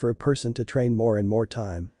allow for a person to train more and more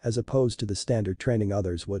time as opposed to the standard training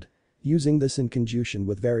others would. Using this in conjunction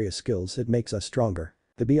with various skills, it makes us stronger.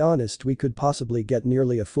 To be honest, we could possibly get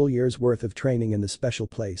nearly a full year's worth of training in the special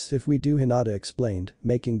place if we do, Hinata explained,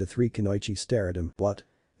 making the 3 kunoichi stare at him. What?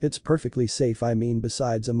 It's perfectly safe. I mean,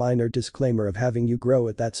 besides a minor disclaimer of having you grow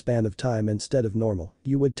at that span of time instead of normal,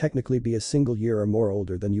 you would technically be a single year or more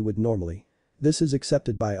older than you would normally. This is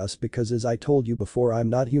accepted by us because, as I told you before, I'm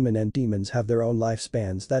not human and demons have their own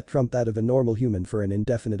lifespans that trump that of a normal human for an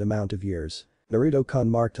indefinite amount of years. Naruto-kun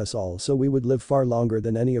marked us all so we would live far longer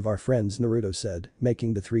than any of our friends, Naruto said,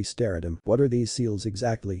 making the 3 stare at him. What are these seals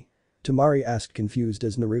exactly? Temari asked, confused,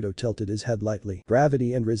 as Naruto tilted his head lightly.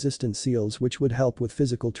 Gravity and resistance seals which would help with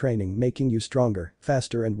physical training, making you stronger,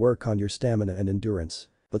 faster and work on your stamina and endurance.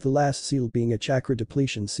 But the last seal being a chakra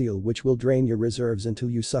depletion seal which will drain your reserves until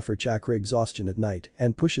you suffer chakra exhaustion at night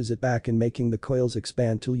and pushes it back in, making the coils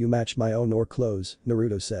expand till you match my own or close,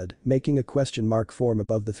 Naruto said, making a question mark form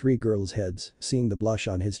above the 3 girls' heads, seeing the blush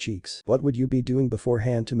on his cheeks. What would you be doing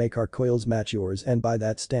beforehand to make our coils match yours, and by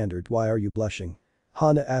that standard why are you blushing?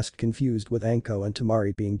 Hana asked, confused, with Anko and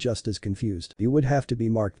Temari being just as confused. You would have to be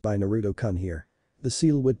marked by Naruto-kun here. The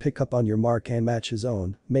seal would pick up on your mark and match his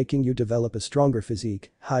own, making you develop a stronger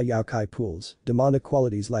physique, high yokai pools, demonic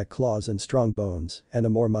qualities like claws and strong bones, and a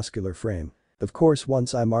more muscular frame. Of course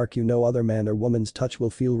once I mark you no other man or woman's touch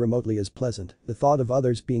will feel remotely as pleasant, the thought of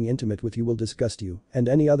others being intimate with you will disgust you, and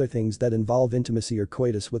any other things that involve intimacy or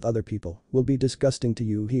coitus with other people will be disgusting to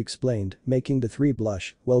you, he explained, making the three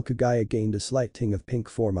blush, while Kagaya gained a slight ting of pink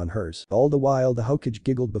form on hers. All the while the Hokage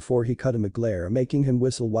giggled before he cut him a glare, making him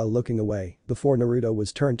whistle while looking away, before Naruto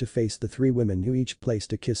was turned to face the three women who each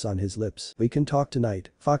placed a kiss on his lips. We can talk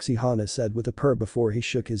tonight, Foxy Hana said with a purr before he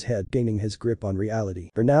shook his head, gaining his grip on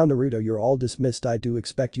reality. For now Naruto, you're all dismissed. I do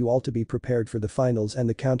expect you all to be prepared for the finals and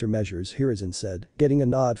the countermeasures, Hiruzen said, getting a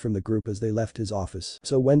nod from the group as they left his office.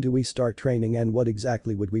 So when do we start training and what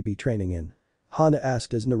exactly would we be training in? Hana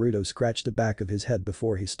asked as Naruto scratched the back of his head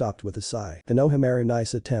before he stopped with a sigh. Konohamaru,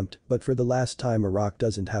 nice attempt, but for the last time, a rock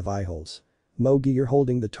doesn't have eye holes. Mogi, you're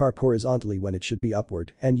holding the tarp horizontally when it should be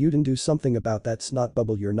upward, and you didn't do something about that snot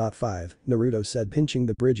bubble. You're not 5, Naruto said, pinching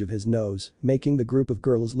the bridge of his nose, making the group of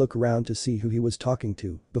girls look around to see who he was talking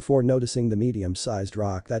to, before noticing the medium-sized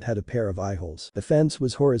rock that had a pair of eye holes. The fence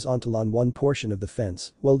was horizontal on one portion of the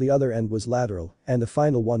fence, while the other end was lateral, and the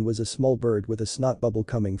final one was a small bird with a snot bubble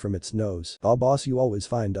coming from its nose. "Aw boss, you always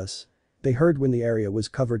find us." They heard when the area was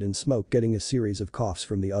covered in smoke, getting a series of coughs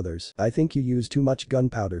from the others. "I think you used too much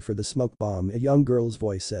gunpowder for the smoke bomb," a young girl's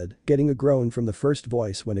voice said, getting a groan from the first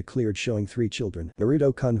voice when it cleared, showing 3 children.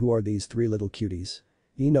 "Naruto-kun, who are these 3 little cuties?"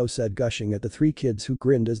 Ino said, gushing at the 3 kids who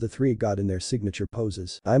grinned as the 3 got in their signature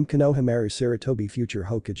poses. "I'm Konohamaru Saratobi, future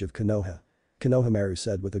Hokage of Konoha," Konohamaru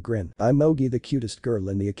said with a grin. "I'm Mogi, the cutest girl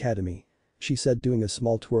in the academy," she said, doing a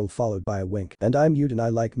small twirl followed by a wink. "And I'm Yuden, I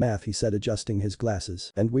like math," he said, adjusting his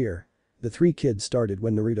glasses. "And we're..." The 3 kids started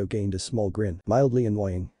when Naruto gained a small grin. "Mildly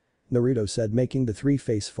annoying," Naruto said, making the 3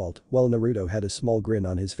 face fault, while Naruto had a small grin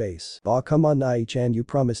on his face. "Aw come on Nai-chan, you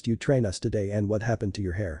promised you'd train us today, and what happened to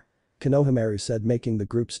your hair?" Konohamaru said, making the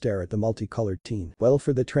group stare at the multicolored teen. "Well,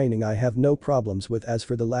 for the training I have no problems with, as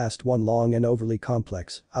for the last one, long and overly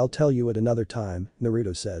complex, I'll tell you at another time,"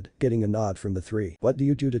 Naruto said, getting a nod from the 3. "What do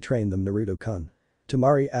you do to train them, Naruto-kun?"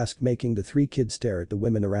 Tamari asked, making the 3 kids stare at the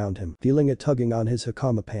women around him. Feeling it tugging on his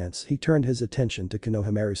hakama pants, he turned his attention to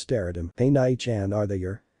Konohamaru. "Stare at him. Hey Nai-chan, are they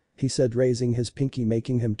your?" he said, raising his pinky,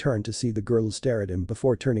 making him turn to see the girls stare at him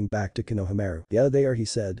before turning back to Konohamaru. "Yeah, they are," he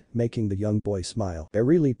said, making the young boy smile. "They're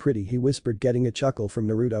really pretty," he whispered, getting a chuckle from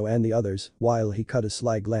Naruto and the others, while he cut a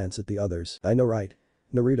sly glance at the others. "I know, right?"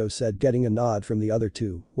 Naruto said, getting a nod from the other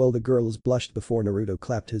 2, while the girls blushed before Naruto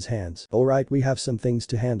clapped his hands. "Alright, we have some things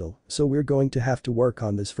to handle, so we're going to have to work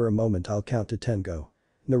on this for a moment. I'll count to 10, go,"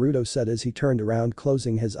 Naruto said as he turned around,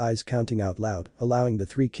 closing his eyes, counting out loud, allowing the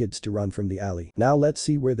 3 kids to run from the alley. "Now let's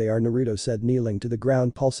see where they are," Naruto said, kneeling to the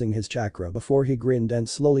ground, pulsing his chakra before he grinned and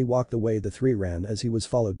slowly walked away. The 3 ran as he was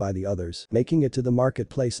followed by the others. Making it to the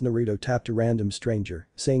marketplace, Naruto tapped a random stranger,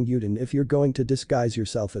 saying, "Yuden, if you're going to disguise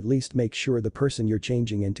yourself, at least make sure the person you're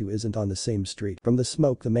changing into isn't on the same street." From the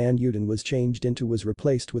smoke, the man Yuden was changed into was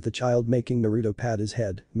replaced with a child, making Naruto pat his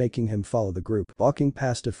head, making him follow the group. Walking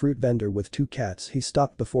past a fruit vendor with 2 cats, he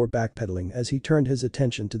stopped before backpedaling as he turned his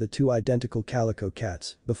attention to the 2 identical calico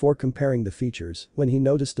cats before comparing the features when he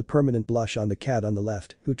noticed the permanent blush on the cat on the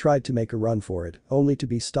left, who tried to make a run for it, only to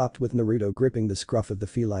be stopped with Naruto gripping the scruff of the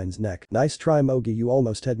feline's neck. "Nice try, Mogi, you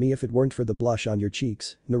almost had me if it weren't for the blush on your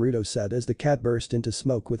cheeks," Naruto said as the cat burst into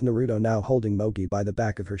smoke, with Naruto now holding Mogi by the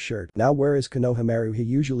back of her shirt. "Now where is Konohamaru? He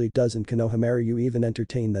usually doesn't." "Konohamaru, you even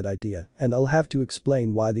entertain that idea, and I'll have to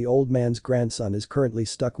explain why the old man's grandson is currently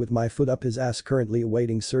stuck with my foot up his ass, currently awaiting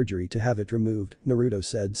surgery to have it removed," Naruto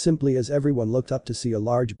said simply as everyone looked up to see a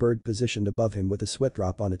large bird positioned above him with a sweat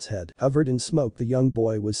drop on its head. Covered in smoke, the young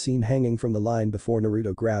boy was seen hanging from the line before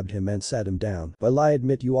Naruto grabbed him and sat him down. "Well, I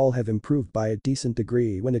admit you all have improved by a decent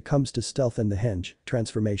degree when it comes to stealth and the henge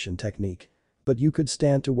transformation technique. But you could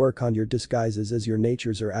stand to work on your disguises, as your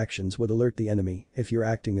natures or actions would alert the enemy if you're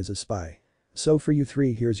acting as a spy. So for you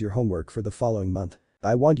 3, here's your homework for the following month.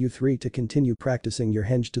 I want you 3 to continue practicing your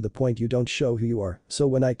henge to the point you don't show who you are, so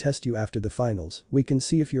when I test you after the finals, we can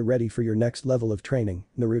see if you're ready for your next level of training,"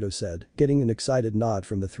 Naruto said, getting an excited nod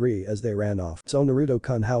from the 3 as they ran off. "So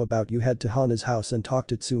Naruto-kun, how about you head to Hana's house and talk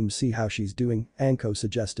to Tsume, see how she's doing," Anko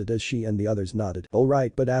suggested as she and the others nodded.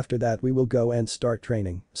 "Alright, but after that we will go and start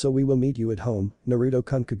training, so we will meet you at home,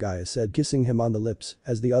 Naruto-kun," Kagaya said, kissing him on the lips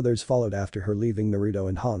as the others followed after her, leaving Naruto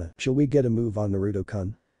and Hana. "Shall we get a move on,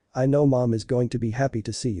 Naruto-kun? I know mom is going to be happy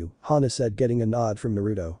to see you," Hana said, getting a nod from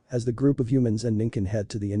Naruto as the group of humans and Ninken head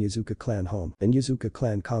to the Inyazuka clan home. Inyazuka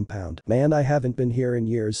clan compound. "Man, I haven't been here in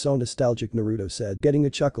years, so nostalgic," Naruto said, getting a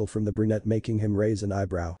chuckle from the brunette, making him raise an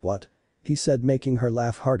eyebrow. "What?" he said, making her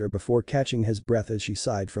laugh harder before catching his breath as she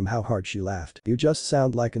sighed from how hard she laughed. "You just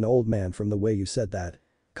sound like an old man from the way you said that."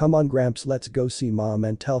 "Come on Gramps, let's go see mom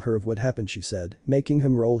and tell her of what happened," she said, making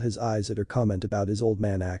him roll his eyes at her comment about his old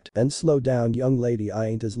man act. "And slow down young lady, I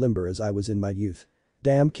ain't as limber as I was in my youth.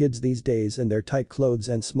 Damn kids these days and their tight clothes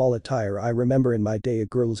and small attire. I remember in my day a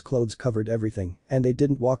girl's clothes covered everything and they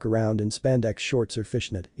didn't walk around in spandex shorts or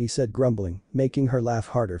fishnet," he said grumbling, making her laugh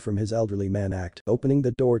harder from his elderly man act. Opening the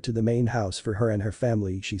door to the main house for her and her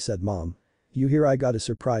family, she said, "Mom. You hear, I got a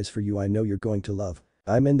surprise for you I know you're going to love.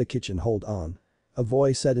 I'm in the kitchen, hold on." A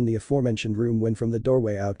voice said in the aforementioned room when from the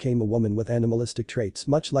doorway out came a woman with animalistic traits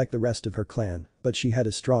much like the rest of her clan, but she had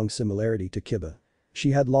a strong similarity to Kiba.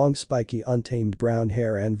 She had long spiky untamed brown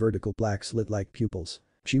hair and vertical black slit-like pupils.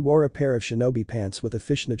 She wore a pair of shinobi pants with a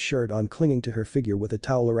fishnet shirt on, clinging to her figure with a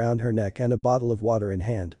towel around her neck and a bottle of water in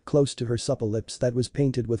hand, close to her supple lips that was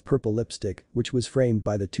painted with purple lipstick, which was framed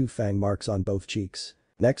by the two fang marks on both cheeks.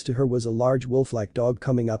 Next to her was a large wolf-like dog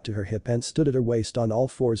coming up to her hip and stood at her waist on all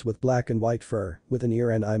fours with black and white fur, with an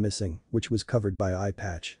ear and eye missing, which was covered by an eye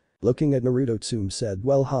patch. Looking at Naruto, Tsume said,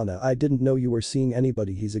 "Well Hana, I didn't know you were seeing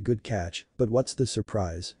anybody, he's a good catch, but what's the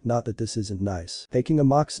surprise, not that this isn't nice." Taking a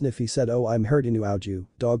mock sniff he said, "Oh, I'm hurt Inuauju,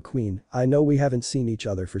 dog queen, I know we haven't seen each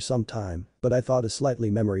other for some time, but I thought a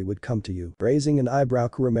slightly memory would come to you." Raising an eyebrow,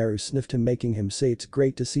 Kuromaru sniffed him, making him say, "It's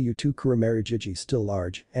great to see you too Kuromaru Jiji, still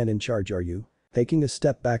large and in charge are you?" Taking a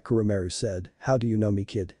step back, Kuromaru said, "How do you know me,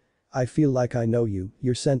 kid? I feel like I know you,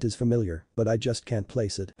 your scent is familiar, but I just can't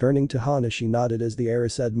place it." Turning to Hana, she nodded as the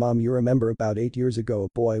heiress said, "Mom, you remember about 8 years ago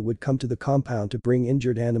a boy would come to the compound to bring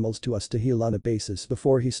injured animals to us to heal on a basis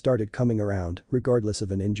before he started coming around, regardless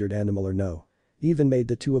of an injured animal or no. He even made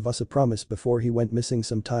the two of us a promise before he went missing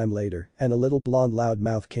some time later," and a little blonde loud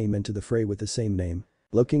mouth came into the fray with the same name.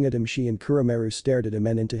 Looking at him, she and Kuromaru stared at him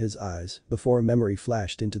and into his eyes before a memory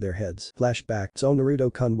flashed into their heads. Flashback. "So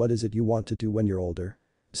Naruto-kun, what is it you want to do when you're older?"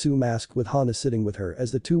 Tsume asked with Hana sitting with her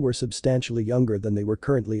as the two were substantially younger than they were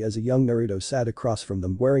currently as a young Naruto sat across from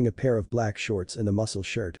them wearing a pair of black shorts and a muscle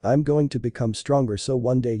shirt. "I'm going to become stronger so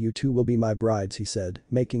one day you two will be my brides," he said,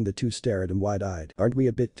 making the two stare at him wide-eyed. "Aren't we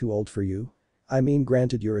a bit too old for you? I mean,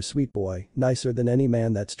 granted you're a sweet boy, nicer than any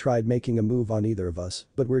man that's tried making a move on either of us,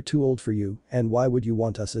 but we're too old for you, and why would you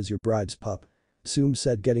want us as your bride's pup?" Tsume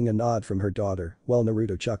said, getting a nod from her daughter, while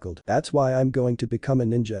Naruto chuckled. "That's why I'm going to become a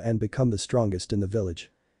ninja and become the strongest in the village.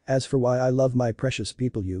 As for why I love my precious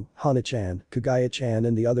people, you, Hana-chan, Kagaya-chan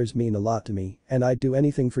and the others mean a lot to me, and I'd do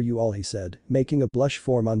anything for you all," he said, making a blush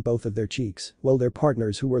form on both of their cheeks, while their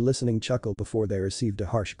partners who were listening chuckled before they received a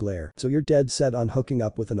harsh glare. "So you're dead set on hooking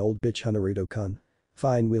up with an old bitch, Naruto-kun?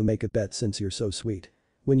 Fine, we'll make a bet since you're so sweet.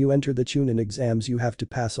 When you enter the chunin exams you have to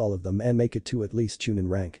pass all of them and make it to at least chunin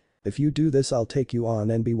rank. If you do this I'll take you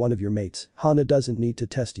on and be one of your mates. Hana doesn't need to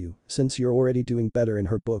test you, since you're already doing better in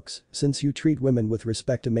her books, since you treat women with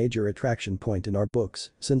respect, a major attraction point in our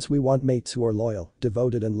books, since we want mates who are loyal,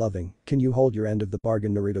 devoted and loving. Can you hold your end of the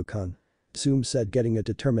bargain, Naruto-kun?" Tsume said, getting a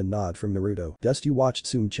determined nod from Naruto. "Just you watch,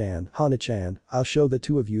 Tsume-chan, Hana-chan, I'll show the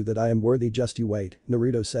two of you that I am worthy, just you wait,"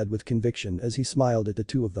 Naruto said with conviction as he smiled at the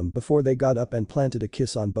two of them before they got up and planted a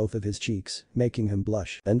kiss on both of his cheeks, making him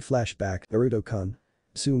blush. Then flashback. "Naruto-kun,"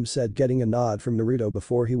 Tsume said, getting a nod from Naruto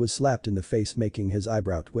before he was slapped in the face, making his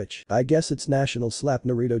eyebrow twitch. "I guess it's National Slap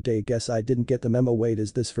Naruto Day, guess I didn't get the memo. Wait,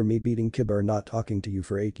 is this for me beating Kiba or not talking to you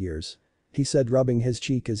for 8 years?" he said, rubbing his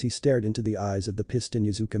cheek as he stared into the eyes of the pissed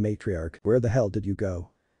Inuzuka matriarch. "Where the hell did you go?"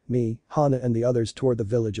 "Me, Hana and the others tore the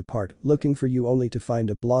village apart, looking for you only to find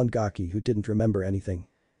a blonde gaki who didn't remember anything,"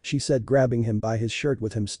 she said, grabbing him by his shirt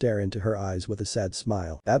with him stare into her eyes with a sad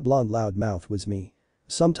smile. "That blonde loud mouth was me.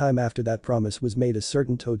 Sometime after that promise was made, a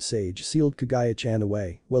certain toad sage sealed Kagaya-chan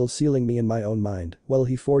away, while sealing me in my own mind, while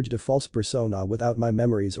he forged a false persona without my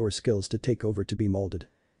memories or skills to take over to be molded.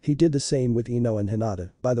 He did the same with Ino and Hinata.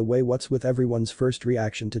 By the way, what's with everyone's first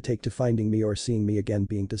reaction to take to finding me or seeing me again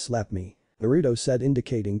being to slap me?" Naruto said,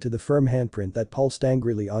 indicating to the firm handprint that pulsed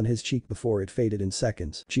angrily on his cheek before it faded in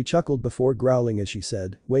seconds. She chuckled before growling as she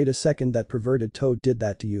said, "Wait a second, that perverted toad did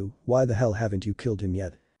that to you? Why the hell haven't you killed him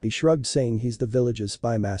yet?" He shrugged, saying, "He's the village's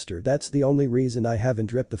spy master, that's the only reason I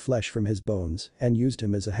haven't ripped the flesh from his bones and used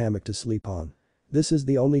him as a hammock to sleep on. This is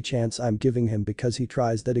the only chance I'm giving him, because he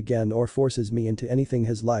tries that again or forces me into anything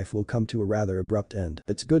his life will come to a rather abrupt end."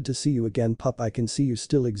 "It's good to see you again, pup. I can see you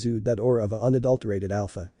still exude that aura of a unadulterated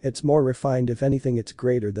alpha. It's more refined, if anything it's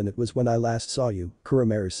greater than it was when I last saw you,"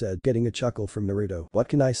 Kuromaru said, getting a chuckle from Naruto. "What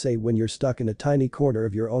can I say when you're stuck in a tiny corner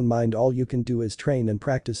of your own mind? All you can do is train and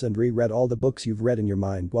practice and re-read all the books you've read in your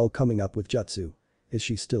mind while coming up with jutsu." "Is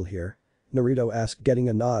she still here?" Naruto asked, getting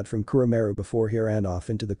a nod from Kuromaru before he ran off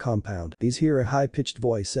into the compound. "These here," a high-pitched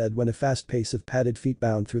voice said when a fast pace of padded feet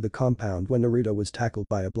bound through the compound when Naruto was tackled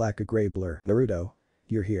by a black-a-gray blur. "Naruto?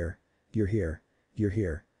 You're here. You're here. you're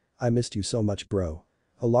here. I missed you so much bro.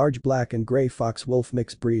 A large black and gray fox wolf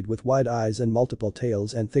mixed breed with wide eyes and multiple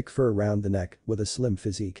tails and thick fur around the neck with a slim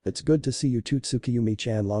physique. It's good to see you too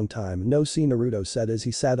Tsukiyumi-chan, long time no see, Naruto said as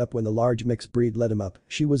he sat up when the large mixed breed led him up.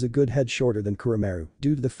 She was a good head shorter than Kuromaru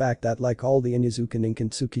due to the fact that like all the Inyazuka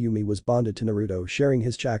Ninken, Tsukiyumi was bonded to Naruto, sharing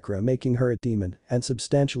his chakra, making her a demon and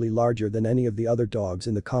substantially larger than any of the other dogs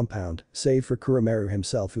in the compound, save for Kuromaru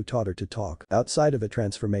himself who taught her to talk. Outside of a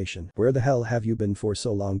transformation, where the hell have you been for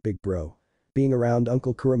so long big bro? Being around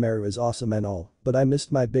Uncle Kuromaru is awesome and all, but I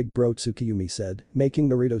missed my big bro, Tsukiyumi said, making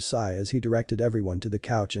Naruto sigh as he directed everyone to the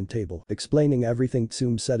couch and table. Explaining everything,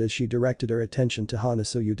 Tsume said as she directed her attention to Hana.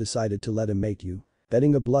 So you decided to let him mate you?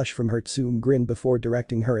 Betting a blush from her, Tsume grinned before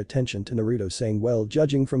directing her attention to Naruto, saying, well,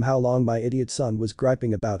 judging from how long my idiot son was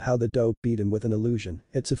griping about how the dope beat him with an illusion,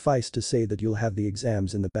 it suffice to say that you'll have the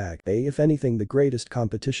exams in the bag. If anything, the greatest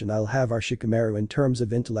competition I'll have are Shikamaru in terms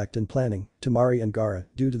of intellect and planning, Temari and Gaara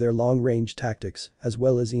due to their long-range tactics, as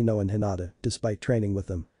well as Ino and Hinata, despite training with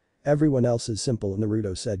them. Everyone else is simple,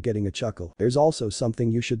 Naruto said, getting a chuckle. There's also something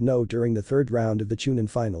you should know. During the third round of the chunin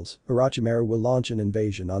finals, Orochimaru will launch an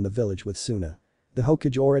invasion on the village with Suna. The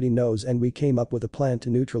Hokage already knows and we came up with a plan to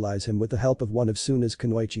neutralize him with the help of one of Suna's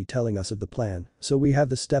kunoichi telling us of the plan, so we have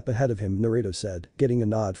the step ahead of him, Naruto said, getting a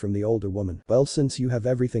nod from the older woman. Well, since you have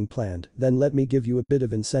everything planned, then let me give you a bit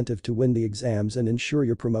of incentive to win the exams and ensure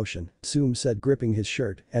your promotion, Tsume said, gripping his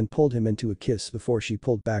shirt and pulled him into a kiss before she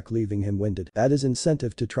pulled back, leaving him winded. That is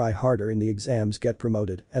incentive to try harder in the exams, get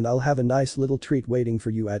promoted, and I'll have a nice little treat waiting for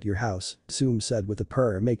you at your house, Tsume said with a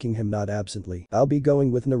purr, making him nod absently. I'll be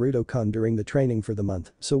going with Naruto-kun during the training for the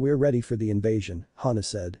month, so we're ready for the invasion, Hana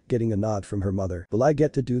said, getting a nod from her mother. Will I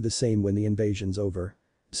get to do the same when the invasion's over?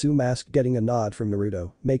 Tsume asked, getting a nod from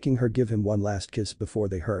Naruto, making her give him one last kiss before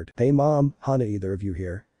they heard. Hey mom, Hana, either of you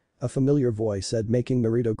here? A familiar voice said, making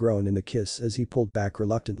Naruto groan in the kiss as he pulled back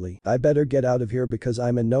reluctantly. I better get out of here because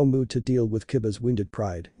I'm in no mood to deal with Kiba's wounded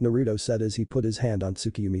pride, Naruto said as he put his hand on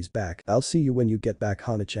Tsukiyumi's back. I'll see you when you get back,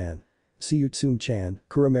 Hana-chan. See you, Tsume-chan,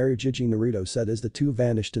 Kuromaru Jiji, Naruto said as the two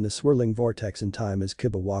vanished in a swirling vortex in time as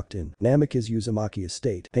Kiba walked in. Namikaze-Uzumaki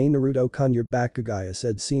estate. Hey Naruto-kun, you're back, Kagaya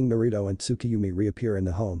said, seeing Naruto and Tsukiyumi reappear in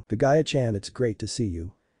the home. Kagaya-chan, it's great to see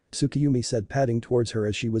you. Tsukiyumi said, patting towards her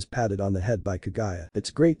as she was patted on the head by Kagaya.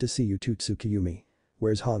 It's great to see you too, Tsukiyumi.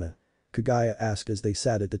 Where's Hana? Kagaya asked as they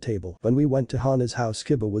sat at the table. When we went to Hana's house,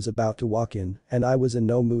 Kiba was about to walk in, and I was in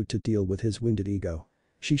no mood to deal with his wounded ego.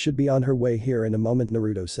 She should be on her way here in a moment,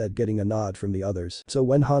 Naruto said, getting a nod from the others. So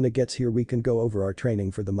when Hana gets here we can go over our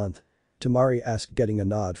training for the month? Temari asked, getting a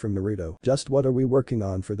nod from Naruto. Just what are we working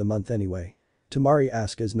on for the month anyway? Temari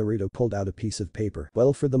asked as Naruto pulled out a piece of paper.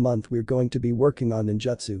 Well, for the month we're going to be working on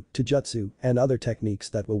ninjutsu, taijutsu, and other techniques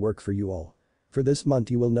that will work for you all. For this month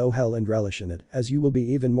you will know hell and relish in it, as you will be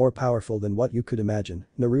even more powerful than what you could imagine,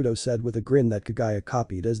 Naruto said with a grin that Kagaya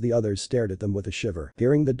copied as the others stared at them with a shiver.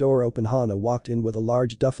 Hearing the door open, Hana walked in with a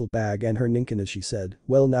large duffel bag and her ninken as she said,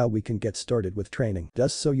 well, now we can get started with training.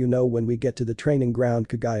 Just so you know, when we get to the training ground,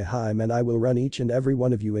 Kagaya-hime and I will run each and every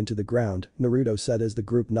one of you into the ground, Naruto said as the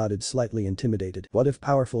group nodded, slightly intimidated. What if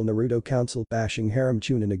Powerful Naruto Council bashing harem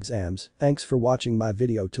chunin exams? Thanks for watching my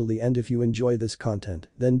video till the end. If you enjoy this content,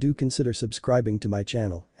 then do consider subscribing to my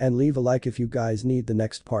channel and leave a like if you guys need the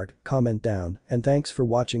next part, comment down, and thanks for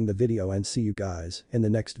watching the video and see you guys in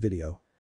the next video.